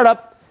built a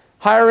startup,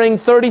 hiring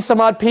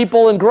 30-some-odd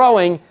people and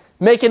growing,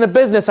 making a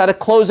business out of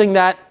closing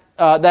creating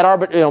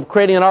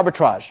an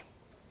arbitrage.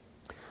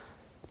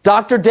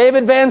 Dr.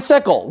 David Van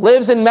Sickle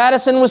lives in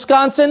Madison,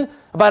 Wisconsin,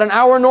 about an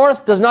hour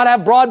north, does not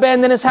have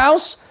broadband in his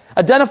house,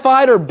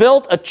 identified or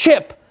built a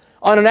chip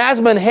on an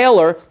asthma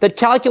inhaler that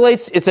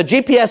calculates, it's a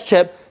GPS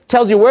chip,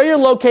 tells you where you're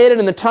located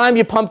and the time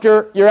you pumped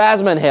your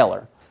asthma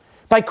inhaler.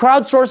 By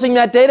crowdsourcing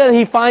that data,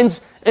 he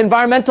finds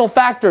environmental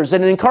factors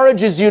and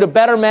encourages you to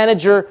better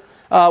manage your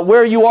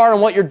where you are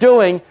and what you're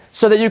doing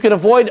so that you can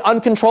avoid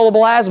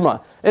uncontrollable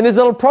asthma. In his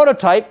little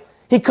prototype,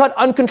 he cut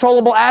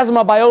uncontrollable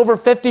asthma by over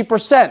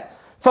 50%.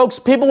 Folks,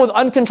 people with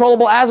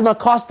uncontrollable asthma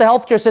cost the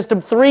healthcare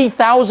system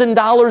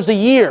 $3,000 a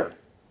year.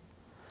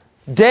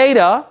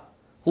 Data,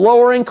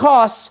 lowering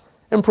costs,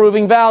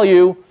 improving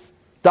value,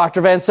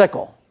 Dr. Van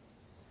Sickle.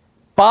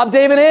 Bob,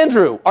 Dave, and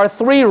Andrew are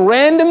three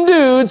random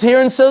dudes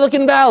here in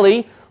Silicon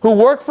Valley who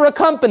work for a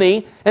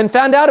company and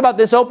found out about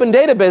this open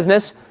data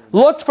business,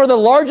 looked for the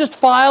largest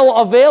file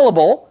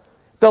available.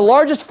 The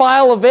largest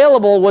file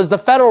available was the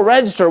Federal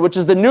Register, which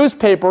is the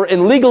newspaper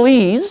in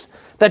legalese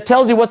that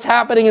tells you what's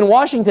happening in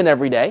Washington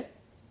every day.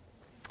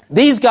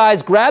 These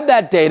guys grabbed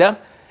that data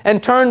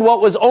and turned what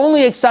was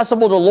only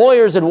accessible to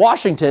lawyers in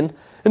Washington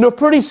into a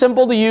pretty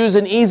simple to use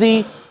and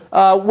easy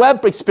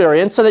web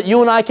experience so that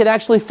you and I can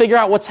actually figure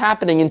out what's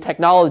happening in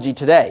technology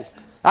today.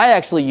 I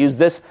actually use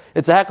this.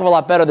 It's a heck of a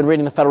lot better than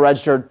reading the Federal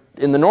Register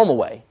in the normal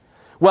way.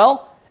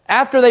 Well,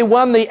 after they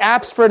won the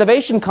Apps for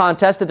Innovation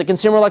contest at the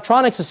Consumer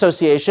Electronics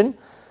Association,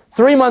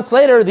 3 months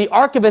later, the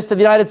Archivist of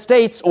the United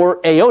States, or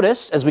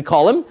AOTUS, as we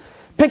call him,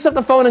 picks up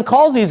the phone and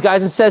calls these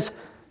guys and says,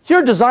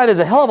 "Your design is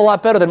a hell of a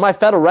lot better than my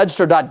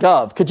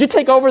federalregister.gov. Could you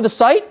take over the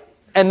site?"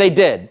 And they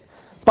did.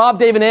 Bob,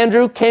 Dave, and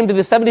Andrew came to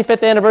the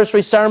 75th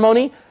anniversary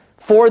ceremony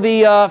for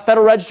the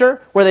Federal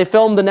Register, where they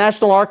filmed the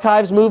National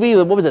Archives movie.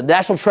 What was it?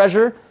 National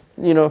Treasure.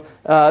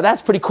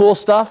 That's pretty cool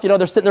stuff.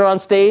 They're sitting there on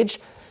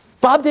stage.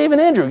 Bob, Dave, and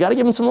Andrew, got to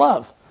give them some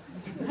love.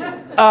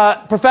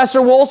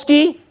 Professor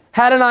Wolski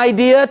had an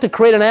idea to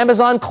create an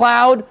Amazon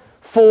cloud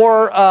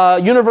for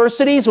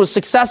universities, was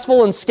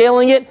successful in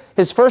scaling it.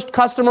 His first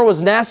customer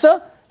was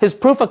NASA. His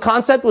proof of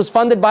concept was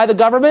funded by the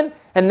government,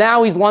 and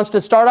now he's launched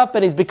a startup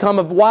and he's become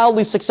a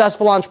wildly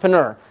successful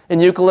entrepreneur in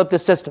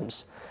Eucalyptus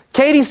Systems.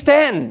 Katie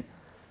Stanton.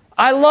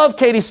 I love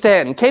Katie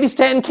Stanton. Katie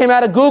Stanton came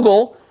out of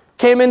Google,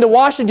 came into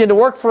Washington to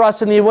work for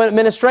us in the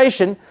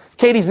administration.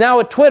 Katie's now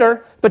at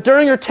Twitter, but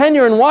during her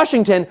tenure in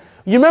Washington,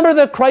 you remember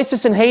the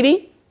crisis in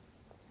Haiti?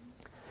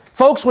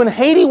 Folks, when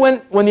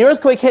the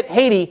earthquake hit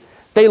Haiti,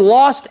 they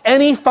lost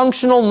any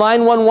functional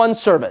 911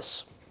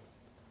 service.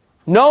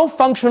 No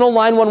functional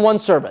 911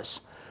 service.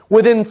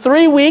 Within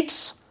 3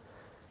 weeks,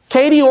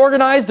 Katie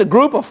organized a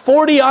group of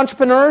 40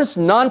 entrepreneurs,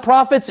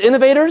 nonprofits,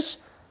 innovators,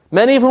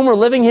 many of whom are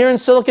living here in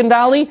Silicon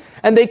Valley,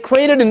 and they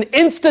created an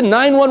instant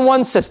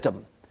 911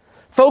 system.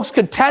 Folks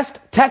could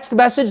text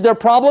message their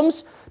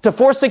problems to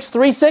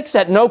 4636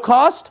 at no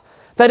cost.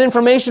 That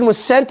information was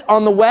sent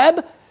on the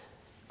web.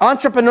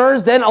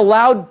 Entrepreneurs then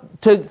allowed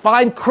to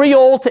find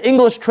Creole to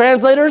English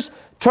translators,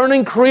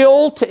 turning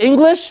Creole to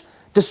English,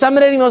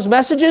 disseminating those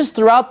messages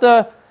throughout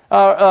the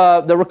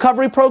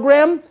recovery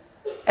program.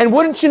 And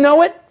wouldn't you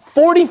know it,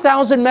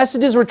 40,000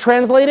 messages were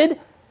translated.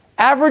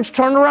 Average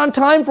turnaround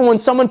time from when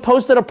someone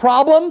posted a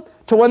problem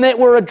to when they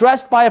were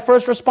addressed by a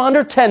first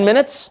responder, 10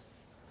 minutes.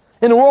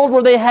 In a world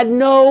where they had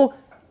no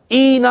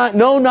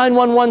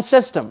 911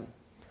 system.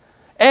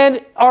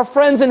 And our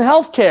friends in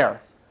healthcare.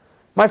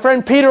 My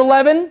friend Peter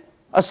Levin,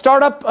 a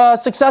startup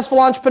successful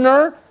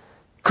entrepreneur,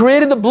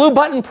 created the Blue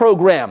Button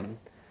program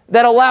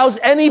that allows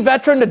any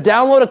veteran to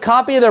download a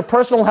copy of their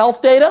personal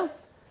health data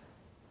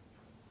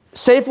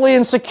safely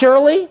and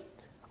securely.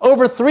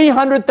 Over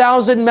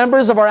 300,000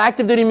 members of our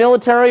active duty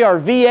military, our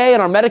VA,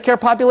 and our Medicare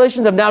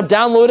populations have now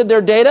downloaded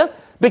their data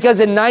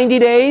because in 90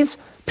 days,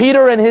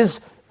 Peter and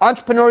his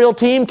entrepreneurial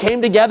team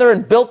came together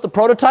and built the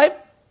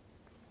prototype.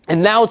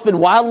 And now it's been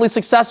wildly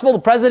successful. The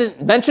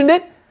president mentioned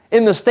it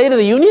in the State of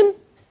the Union.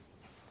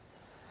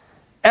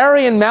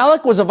 Arian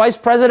Malik was a vice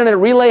president at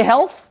Relay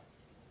Health.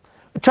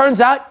 It turns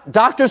out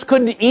doctors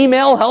couldn't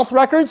email health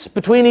records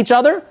between each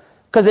other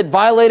because it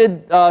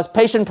violated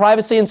patient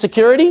privacy and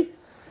security.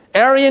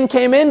 Arian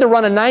came in to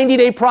run a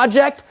 90-day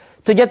project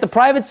to get the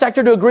private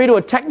sector to agree to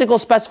a technical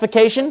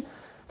specification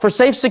for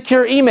safe,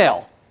 secure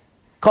email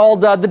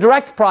called the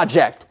Direct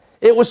Project.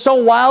 It was so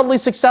wildly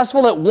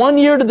successful that 1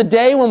 year to the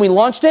day when we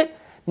launched it,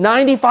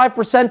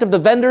 95% of the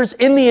vendors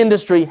in the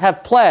industry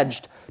have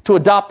pledged to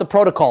adopt the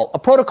protocol, a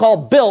protocol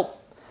built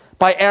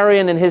by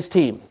Arian and his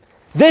team.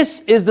 This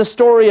is the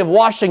story of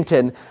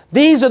Washington.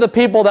 These are the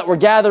people that were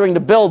gathering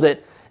to build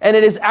it. And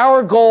it is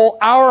our goal,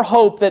 our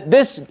hope that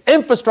this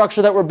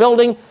infrastructure that we're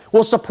building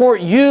will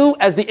support you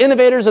as the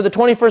innovators of the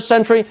 21st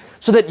century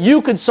so that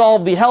you could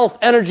solve the health,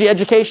 energy,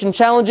 education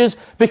challenges,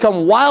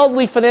 become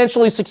wildly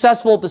financially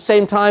successful at the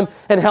same time,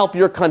 and help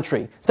your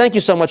country. Thank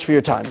you so much for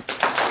your time.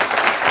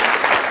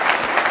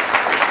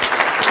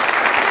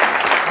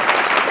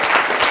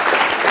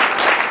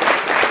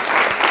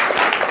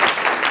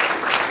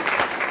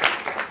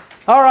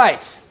 All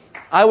right.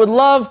 I would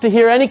love to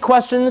hear any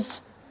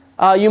questions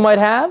you might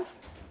have.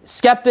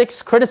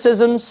 Skeptics,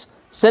 criticisms,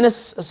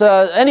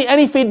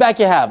 any feedback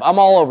you have. I'm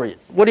all over you.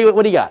 What do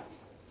you got?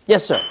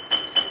 Yes, sir.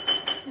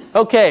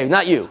 Okay,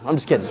 not you. I'm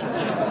just kidding. You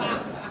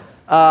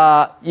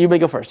may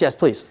go first. Yes,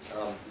 please.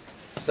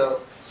 So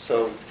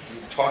you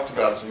talked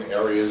about some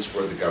areas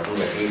where the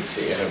government needs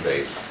to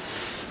innovate.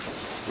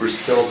 We're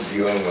still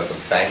dealing with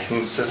a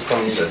banking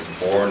system that's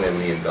born in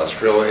the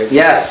industrial age.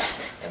 Yes.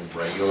 And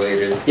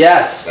regulated.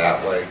 Yes.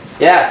 That way.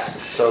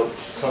 Yes. So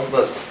some of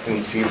us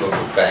conceive of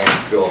a bank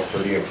built for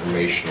the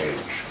information age,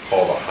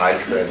 called a high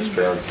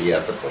transparency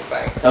ethical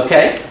bank.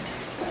 Okay.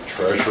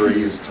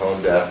 Treasury is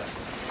tone deaf.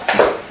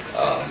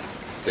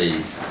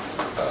 The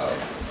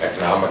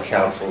Economic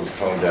Council is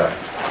tone deaf.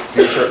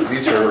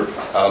 These are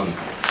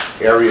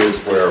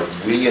areas where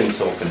we in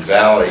Silicon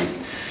Valley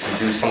can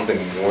do something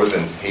more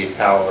than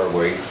PayPal our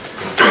way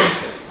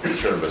into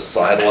sort of a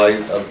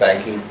sidelight of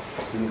banking.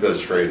 We can go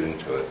straight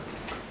into it.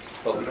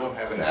 But we don't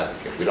have an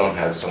advocate. We don't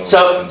have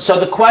someone. So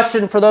the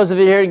question for those of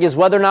you hearing is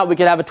whether or not we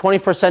could have a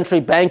 21st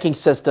century banking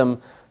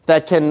system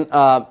that can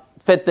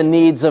fit the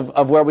needs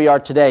of where we are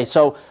today.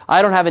 So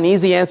I don't have an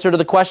easy answer to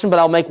the question, but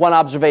I'll make one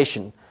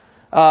observation.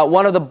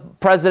 One of the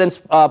president's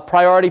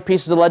priority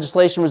pieces of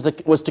legislation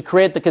was to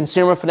create the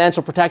Consumer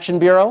Financial Protection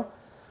Bureau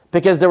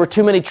because there were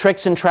too many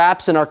tricks and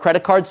traps in our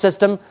credit card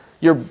system.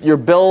 Your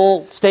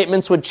bill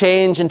statements would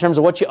change in terms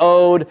of what you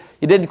owed.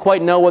 You didn't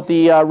quite know what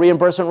the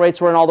reimbursement rates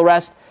were and all the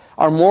rest.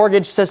 Our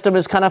mortgage system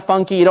is kind of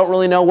funky. You don't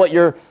really know what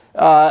your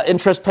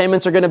interest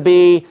payments are going to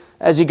be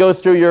as you go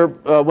through your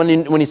when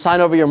you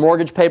sign over your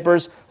mortgage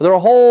papers. There are a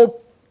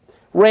whole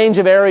range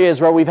of areas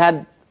where we've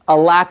had a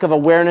lack of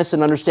awareness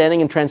and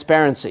understanding and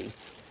transparency.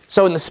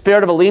 So in the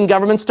spirit of a lean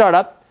government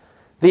startup,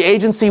 the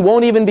agency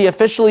won't even be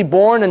officially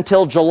born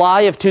until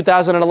July of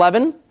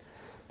 2011.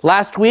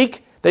 Last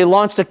week, they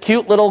launched a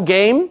cute little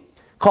game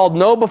called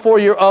Know Before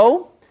You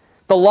Owe.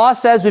 The law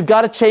says we've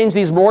got to change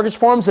these mortgage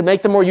forms and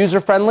make them more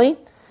user-friendly.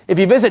 If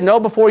you visit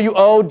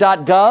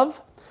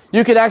knowbeforeyouowe.gov,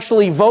 you can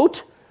actually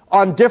vote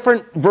on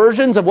different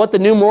versions of what the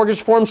new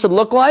mortgage form should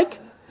look like.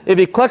 If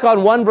you click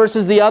on one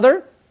versus the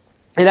other,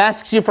 it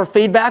asks you for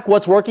feedback,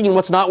 what's working and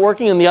what's not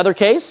working in the other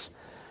case.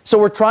 So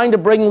we're trying to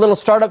bring a little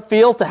startup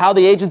feel to how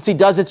the agency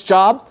does its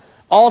job,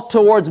 all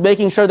towards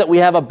making sure that we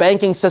have a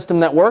banking system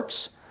that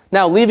works.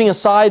 Now, leaving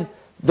aside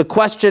the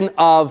question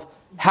of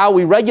how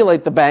we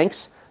regulate the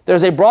banks,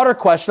 there's a broader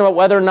question about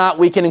whether or not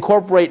we can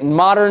incorporate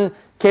modern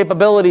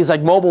capabilities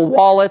like mobile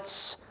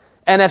wallets,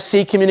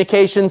 NFC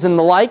communications, and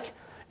the like.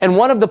 And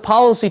one of the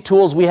policy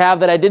tools we have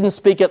that I didn't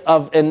speak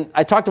of, and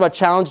I talked about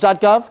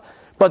challenge.gov,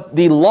 but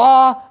the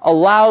law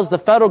allows the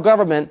federal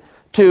government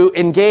to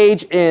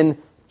engage in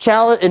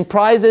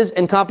prizes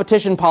and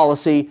competition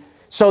policy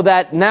so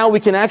that now we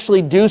can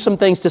actually do some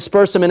things to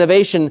spur some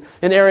innovation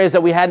in areas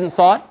that we hadn't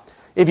thought.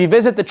 If you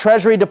visit the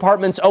Treasury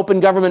Department's open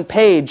government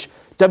page,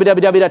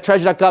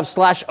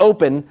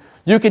 www.treasury.gov/open,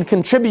 you can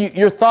contribute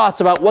your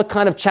thoughts about what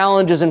kind of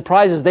challenges and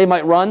prizes they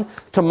might run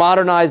to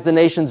modernize the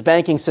nation's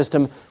banking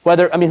system.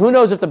 Who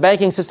knows if the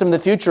banking system in the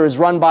future is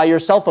run by your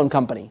cell phone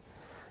company?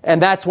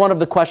 And that's one of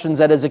the questions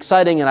that is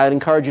exciting, and I'd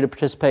encourage you to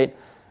participate.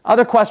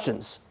 Other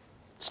questions?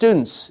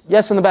 Students?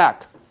 Yes, in the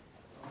back.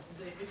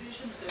 The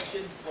invitation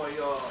section for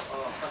your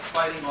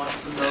aspiring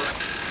entrepreneurs,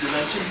 you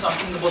mentioned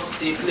something about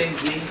stapling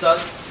green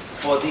cards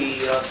for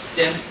the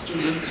STEM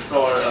students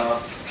for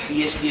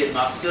PhD and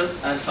Masters,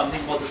 and something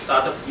for the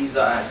Startup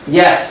Visa Act.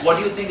 Yes. What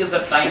do you think is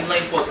the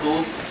timeline for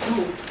those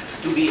two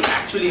to be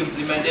actually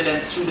implemented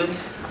and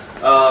students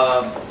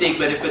take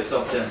benefits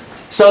of them?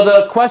 So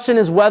the question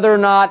is whether or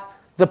not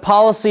the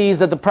policies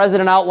that the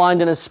president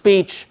outlined in his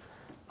speech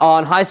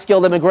on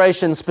high-skilled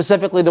immigration,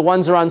 specifically the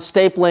ones around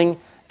stapling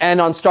and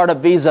on startup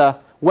visa,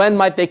 when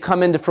might they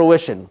come into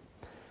fruition?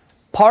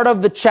 Part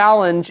of the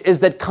challenge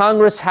is that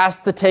Congress has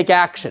to take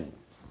action.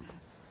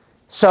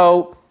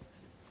 So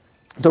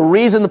the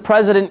reason the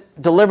president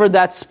delivered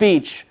that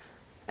speech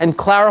and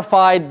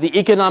clarified the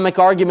economic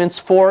arguments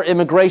for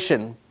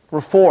immigration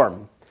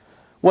reform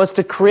was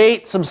to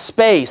create some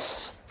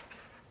space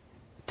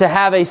to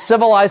have a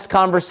civilized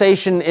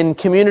conversation in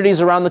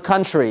communities around the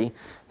country,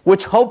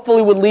 which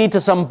hopefully would lead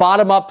to some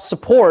bottom-up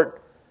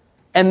support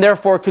and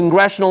therefore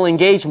congressional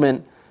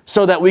engagement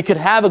so that we could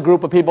have a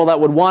group of people that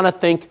would want to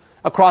think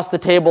across the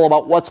table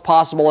about what's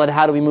possible and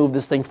how do we move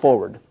this thing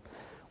forward.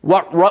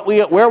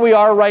 Where we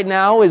are right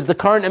now is the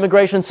current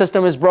immigration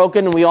system is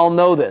broken, and we all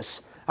know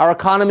this. Our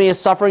economy is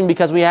suffering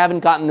because we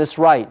haven't gotten this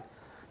right.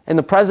 And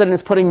the president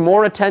is putting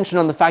more attention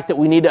on the fact that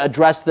we need to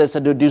address this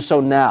and to do so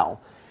now.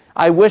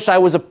 I wish I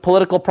was a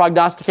political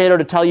prognosticator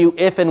to tell you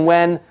if and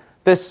when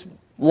this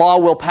law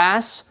will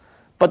pass,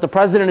 but the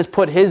president has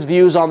put his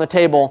views on the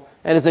table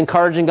and is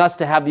encouraging us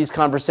to have these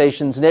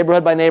conversations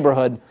neighborhood by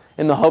neighborhood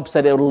in the hopes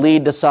that it will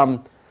lead to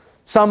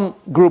some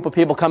group of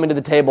people coming to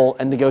the table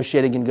and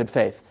negotiating in good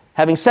faith.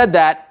 Having said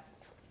that,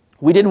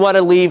 we didn't want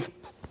to leave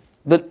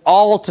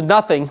all to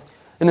nothing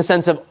in the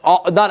sense of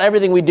not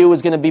everything we do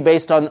is going to be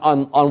based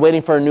on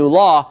waiting for a new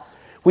law.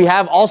 We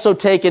have also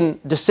taken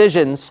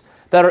decisions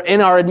that are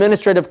in our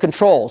administrative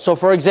control. So,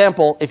 for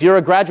example, if you're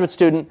a graduate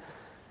student,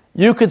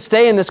 you could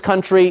stay in this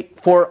country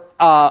for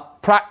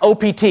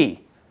OPT,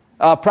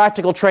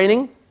 practical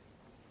training.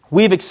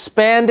 We've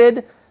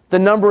expanded the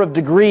number of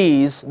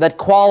degrees that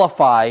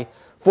qualify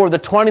for the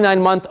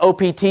 29-month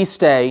OPT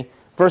stay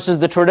versus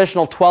the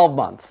traditional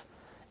 12-month.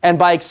 And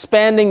by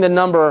expanding the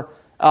number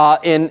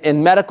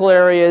in medical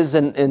areas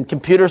and in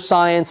computer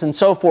science and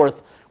so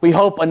forth, we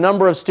hope a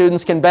number of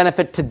students can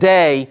benefit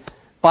today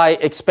by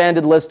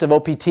expanded list of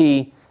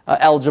OPT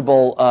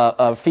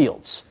eligible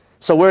fields.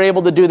 So we're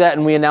able to do that,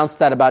 and we announced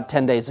that about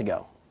 10 days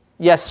ago.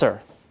 Yes,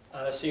 sir.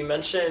 So you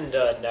mentioned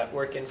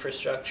network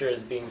infrastructure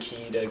as being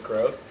key to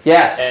growth.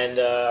 Yes. And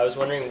I was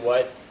wondering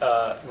what,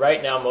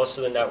 right now most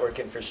of the network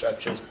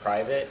infrastructure is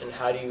private, and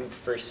how do you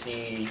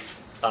foresee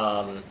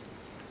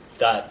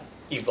that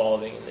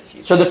evolving in the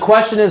future? So the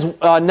question is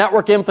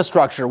network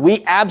infrastructure.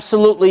 We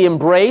absolutely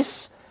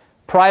embrace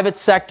private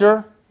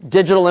sector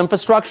digital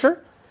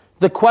infrastructure.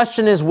 The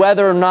question is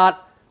whether or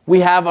not we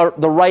have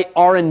the right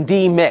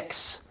R&D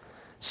mix.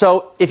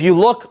 So if you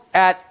look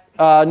at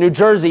New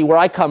Jersey, where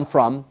I come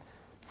from,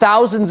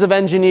 thousands of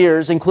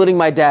engineers, including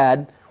my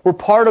dad, were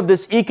part of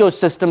this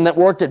ecosystem that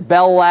worked at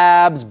Bell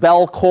Labs,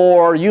 Bell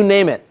Core, you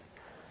name it.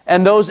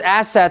 And those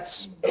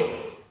assets,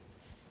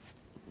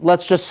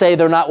 let's just say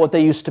they're not what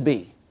they used to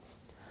be.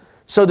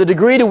 So the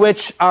degree to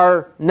which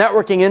our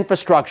networking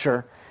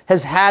infrastructure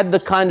has had the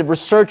kind of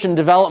research and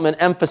development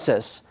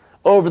emphasis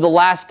over the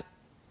last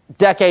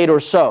decade or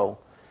so,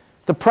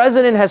 the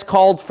president has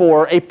called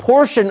for a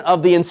portion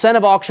of the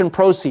incentive auction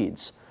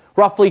proceeds,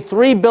 roughly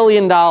 $3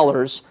 billion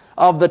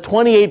of the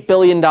 $28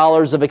 billion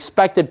of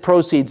expected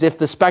proceeds if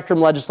the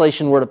spectrum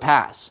legislation were to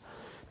pass,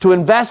 to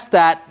invest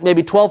that,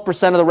 maybe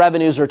 12% of the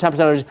revenues or 10% of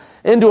the revenues,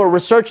 into a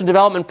research and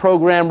development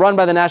program run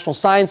by the National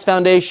Science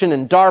Foundation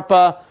and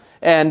DARPA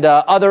and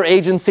other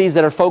agencies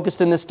that are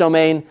focused in this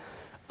domain,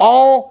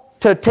 all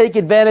to take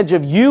advantage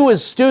of you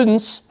as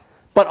students,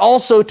 but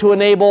also to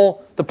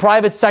enable the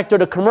private sector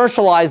to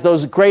commercialize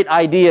those great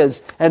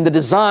ideas and to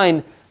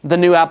design the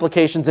new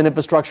applications and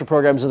infrastructure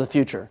programs of the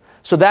future.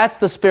 So that's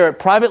the spirit,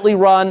 privately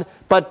run,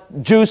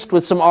 but juiced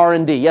with some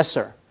R&D. Yes,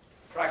 sir?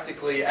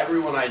 Practically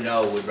everyone I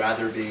know would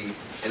rather be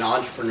an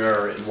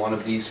entrepreneur in one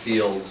of these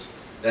fields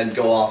than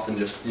go off and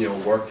just,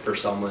 work for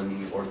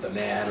someone or the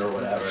man or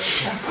whatever.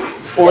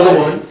 Or the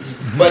woman.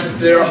 But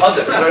there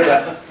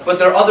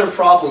are other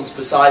problems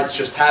besides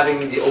just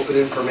having the open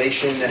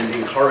information and the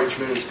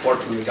encouragement and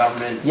support from the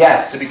government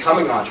to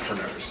becoming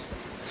entrepreneurs,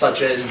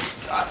 such as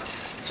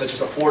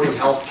affording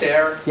health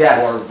care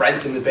or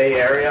rent in the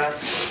Bay Area.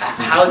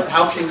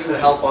 How can you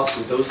help us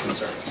with those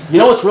concerns? You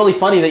know, it's really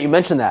funny that you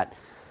mentioned that.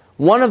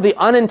 One of the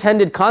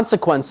unintended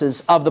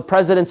consequences of the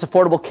President's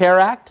Affordable Care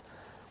Act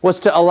was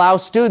to allow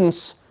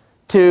students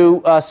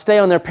to stay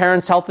on their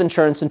parents' health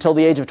insurance until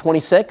the age of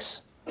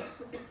 26.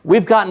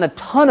 We've gotten a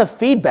ton of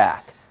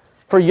feedback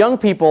for young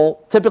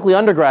people, typically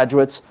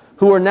undergraduates,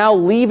 who are now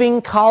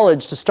leaving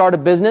college to start a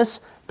business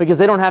because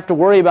they don't have to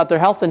worry about their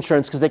health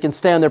insurance because they can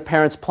stay on their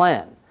parents'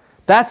 plan.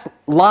 That's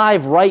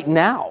live right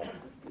now.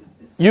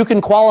 You can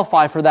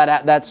qualify for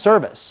that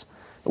service.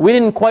 We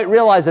didn't quite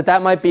realize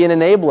that might be an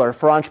enabler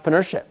for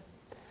entrepreneurship.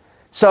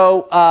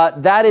 So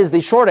that is the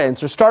short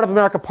answer. Startup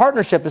America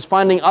Partnership is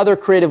finding other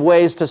creative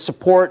ways to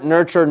support,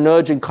 nurture,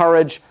 nudge,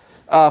 encourage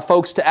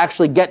folks to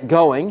actually get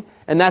going.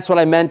 And that's what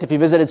I meant. If you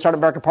visited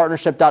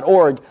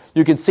startupamericapartnership.org,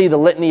 you can see the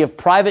litany of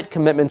private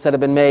commitments that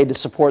have been made to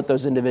support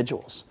those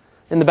individuals.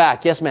 In the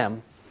back. Yes,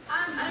 ma'am.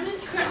 I'm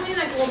currently in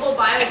a global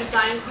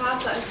biodesign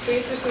class that has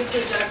basically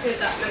projected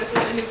that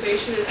medical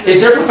innovation is...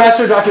 Is your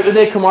professor Dr.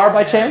 Uday Kumar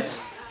by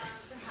chance?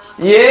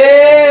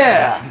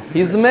 Yeah!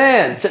 He's the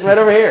man, sitting right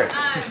over here.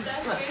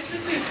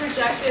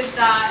 Projected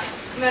that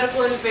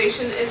medical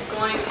innovation is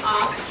going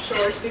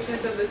offshore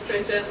because of the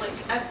stringent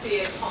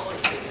FDA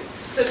policies.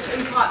 So it's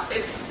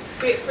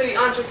for the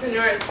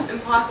entrepreneur, it's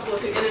impossible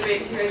to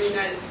innovate here in the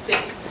United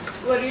States.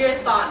 What are your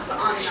thoughts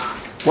on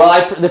that?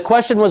 Well, the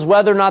question was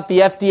whether or not the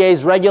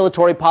FDA's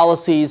regulatory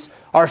policies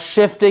are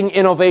shifting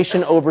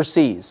innovation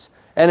overseas.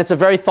 And it's a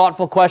very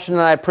thoughtful question,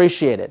 and I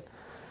appreciate it.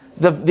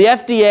 The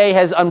FDA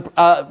has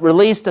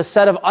released a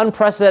set of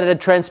unprecedented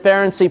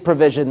transparency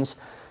provisions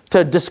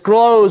to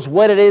disclose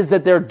what it is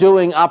that they're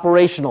doing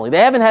operationally. They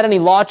haven't had any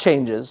law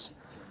changes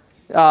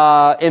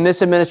in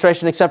this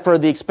administration except for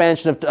the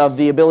expansion of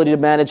the ability to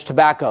manage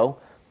tobacco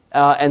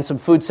and some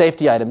food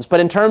safety items. But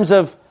in terms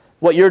of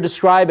what you're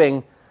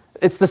describing,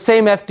 it's the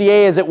same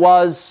FDA as it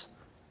was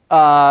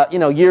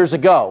years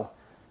ago.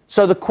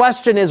 So the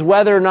question is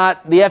whether or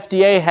not the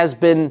FDA has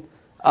been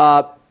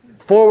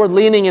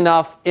forward-leaning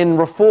enough in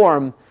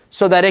reform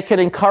so that it can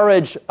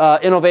encourage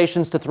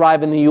innovations to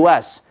thrive in the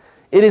U.S.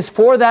 It is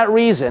for that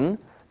reason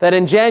that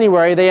in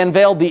January they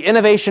unveiled the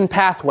Innovation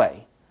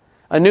Pathway,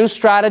 a new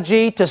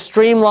strategy to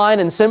streamline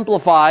and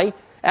simplify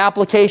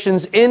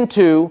applications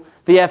into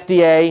the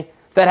FDA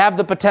that have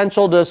the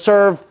potential to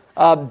serve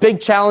big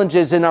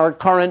challenges in our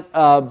current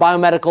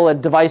biomedical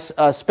and device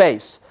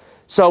space.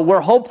 So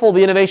we're hopeful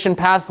the Innovation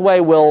Pathway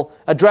will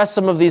address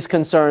some of these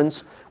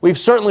concerns. We've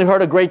certainly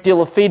heard a great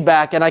deal of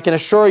feedback, and I can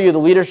assure you the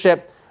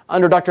leadership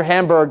under Dr.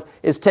 Hamburg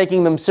is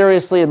taking them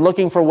seriously and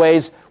looking for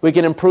ways we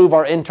can improve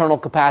our internal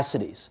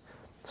capacities.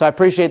 So I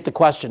appreciate the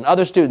question.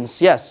 Other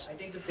students, yes? I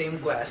take the same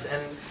question,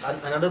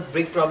 and another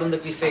big problem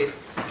that we face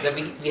is that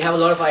we have a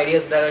lot of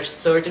ideas that are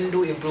certain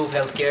to improve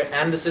healthcare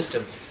and the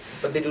system,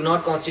 but they do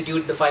not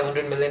constitute the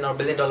 $500 million or $1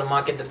 billion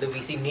market that the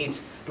VC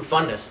needs to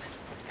fund us.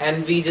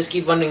 And we just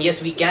keep wondering,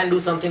 yes, we can do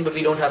something, but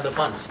we don't have the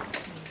funds.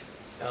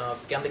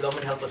 Can the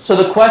government help us? So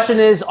the question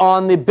is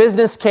on the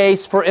business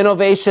case for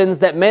innovations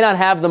that may not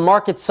have the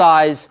market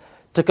size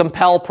to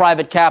compel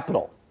private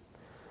capital.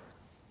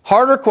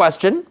 Harder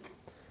question.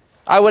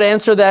 I would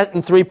answer that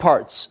in 3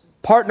 parts.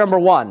 Part number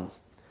 1,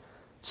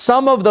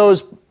 some of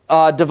those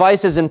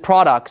devices and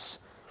products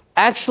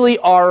actually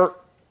are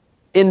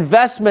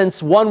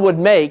investments one would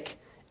make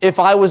if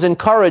I was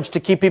encouraged to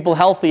keep people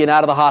healthy and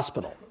out of the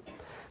hospital.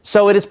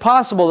 So it is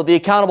possible that the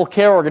accountable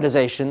care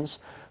organizations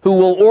who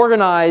will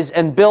organize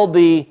and build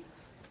the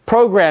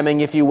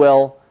programming, if you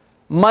will,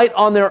 might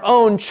on their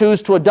own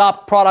choose to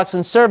adopt products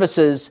and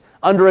services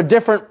under a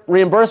different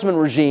reimbursement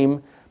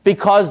regime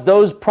because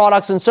those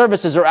products and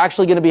services are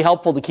actually going to be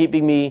helpful to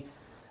keeping me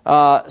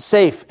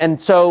safe.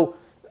 And so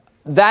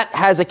that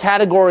has a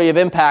category of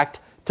impact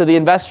to the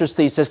investor's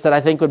thesis that I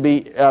think would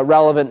be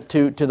relevant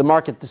to the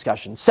market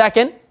discussion.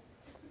 Second,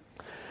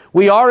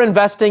 we are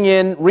investing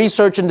in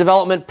research and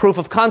development proof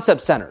of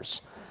concept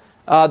centers.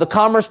 The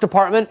Commerce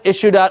Department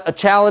issued out a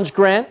challenge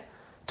grant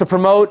to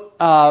promote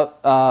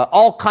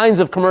all kinds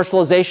of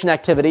commercialization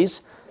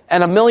activities,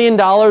 and $1 million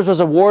was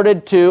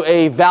awarded to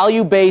a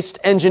value-based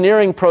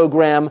engineering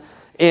program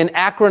in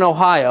Akron,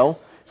 Ohio,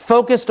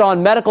 focused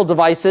on medical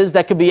devices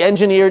that could be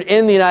engineered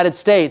in the United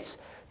States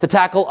to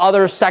tackle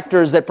other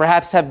sectors that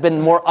perhaps have been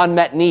more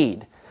unmet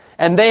need.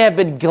 And they have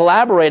been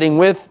collaborating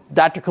with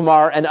Dr.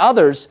 Kumar and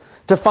others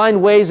to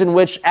find ways in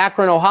which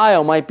Akron,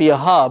 Ohio might be a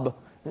hub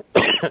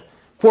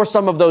for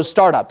some of those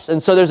startups.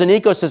 And so there's an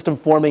ecosystem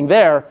forming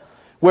there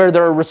where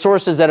there are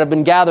resources that have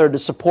been gathered to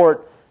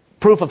support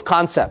proof of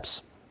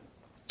concepts.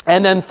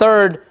 And then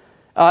third,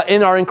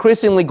 in our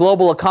increasingly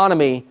global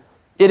economy,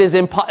 it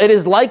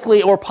is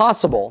likely or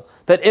possible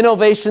that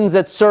innovations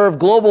that serve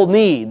global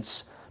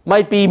needs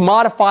might be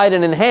modified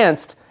and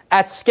enhanced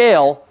at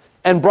scale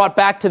and brought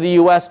back to the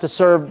U.S. to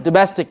serve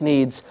domestic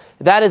needs.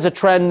 That is a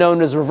trend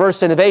known as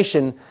reverse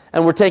innovation,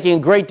 and we're taking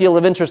a great deal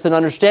of interest in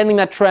understanding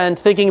that trend,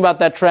 thinking about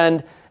that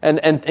trend, and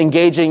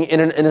engaging in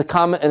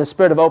a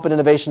spirit of open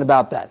innovation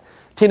about that.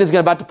 Tina's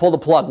about to pull the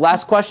plug.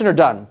 Last question or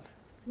done?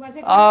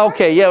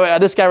 Okay, yeah,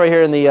 this guy right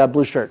here in the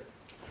blue shirt.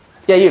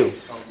 Yeah, you.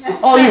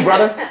 Oh, you,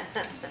 brother.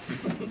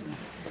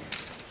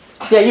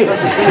 Yeah, you.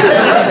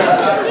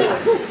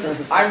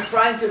 I'm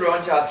trying to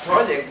launch a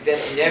project that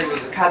enables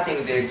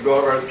cutting the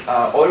global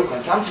oil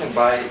consumption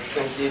by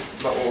 20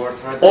 or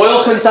 30%.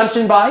 Oil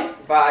consumption by?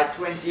 By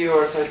 20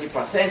 or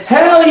 30%.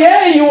 Hell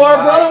yeah, you are,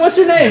 brother. What's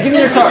your name? Give me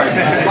your card.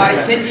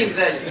 By changing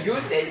the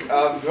usage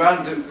of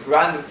ground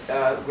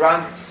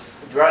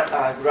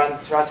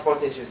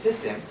transportation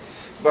system.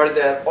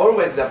 But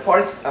always the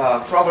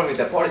problem with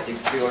the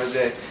politics because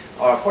the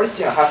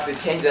politicians have to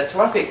change the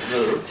traffic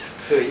rule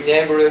to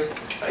enable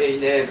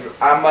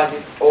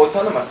unmanned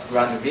autonomous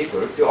ground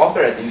vehicle to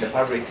operate in the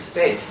public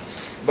space.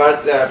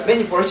 But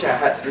many politicians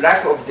have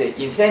lack of the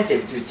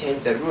incentive to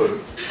change the rule.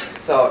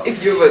 So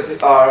if you would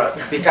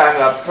become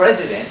a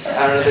president,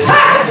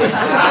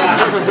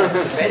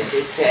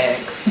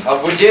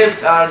 would you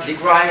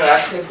decline or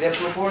accept the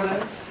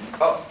proposal?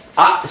 Oh.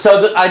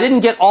 I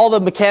didn't get all the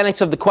mechanics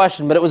of the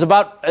question, but it was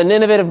about an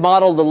innovative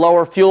model to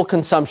lower fuel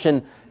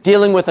consumption,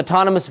 dealing with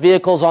autonomous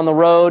vehicles on the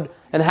road,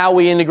 and how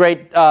we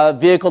integrate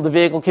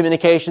vehicle-to-vehicle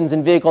communications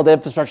and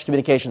vehicle-to-infrastructure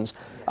communications.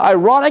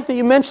 Ironic that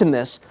you mentioned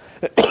this,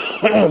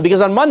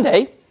 because on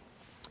Monday,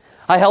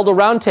 I held a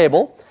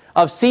roundtable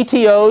of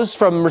CTOs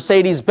from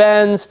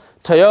Mercedes-Benz,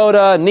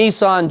 Toyota,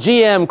 Nissan,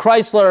 GM,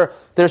 Chrysler,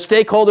 their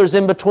stakeholders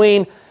in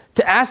between,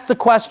 to ask the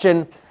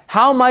question,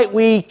 how might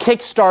we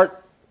kickstart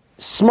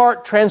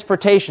smart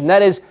transportation?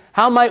 That is,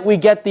 how might we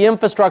get the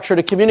infrastructure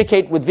to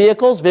communicate with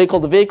vehicles,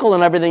 vehicle-to-vehicle,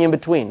 and everything in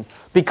between?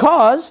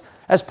 Because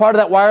as part of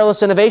that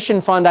wireless innovation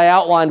fund I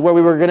outlined where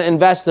we were going to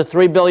invest the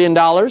 $3 billion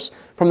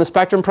from the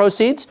Spectrum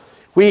proceeds,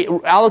 we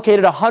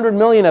allocated $100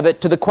 million of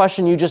it to the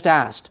question you just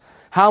asked.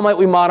 How might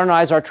we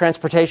modernize our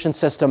transportation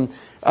system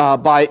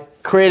by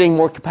creating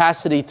more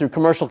capacity through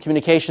commercial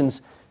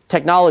communications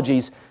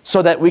technologies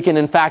so that we can,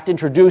 in fact,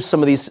 introduce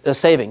some of these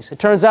savings? It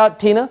turns out,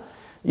 Tina,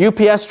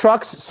 UPS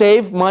trucks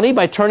save money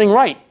by turning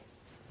right.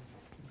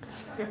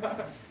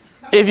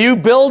 If you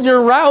build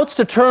your routes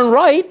to turn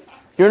right,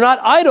 you're not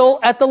idle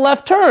at the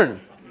left turn.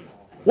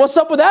 What's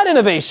up with that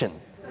innovation?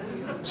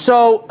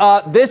 So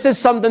this is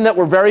something that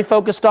we're very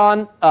focused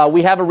on.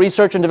 We have a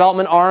research and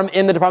development arm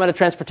in the Department of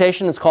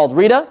Transportation. It's called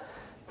RITA.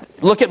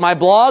 Look at my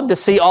blog to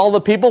see all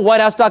the people,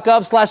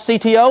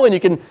 whitehouse.gov/CTO, and you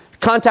can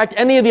contact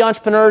any of the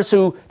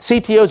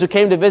CTOs who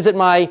came to visit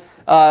my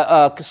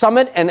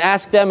summit and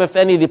ask them if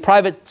any of the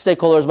private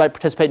stakeholders might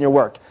participate in your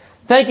work.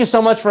 Thank you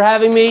so much for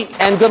having me,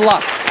 and good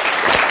luck.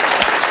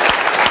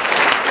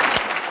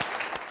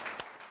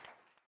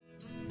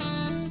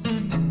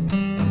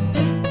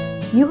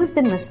 You have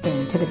been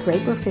listening to the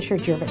Draper Fisher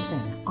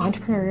Jurvetson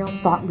Entrepreneurial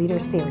Thought Leader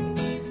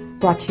Series,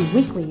 brought to you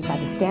weekly by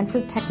the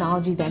Stanford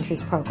Technology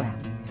Ventures Program.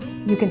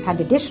 You can find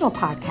additional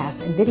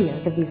podcasts and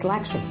videos of these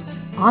lectures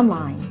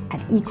online at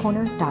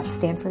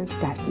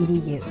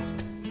ecorner.stanford.edu.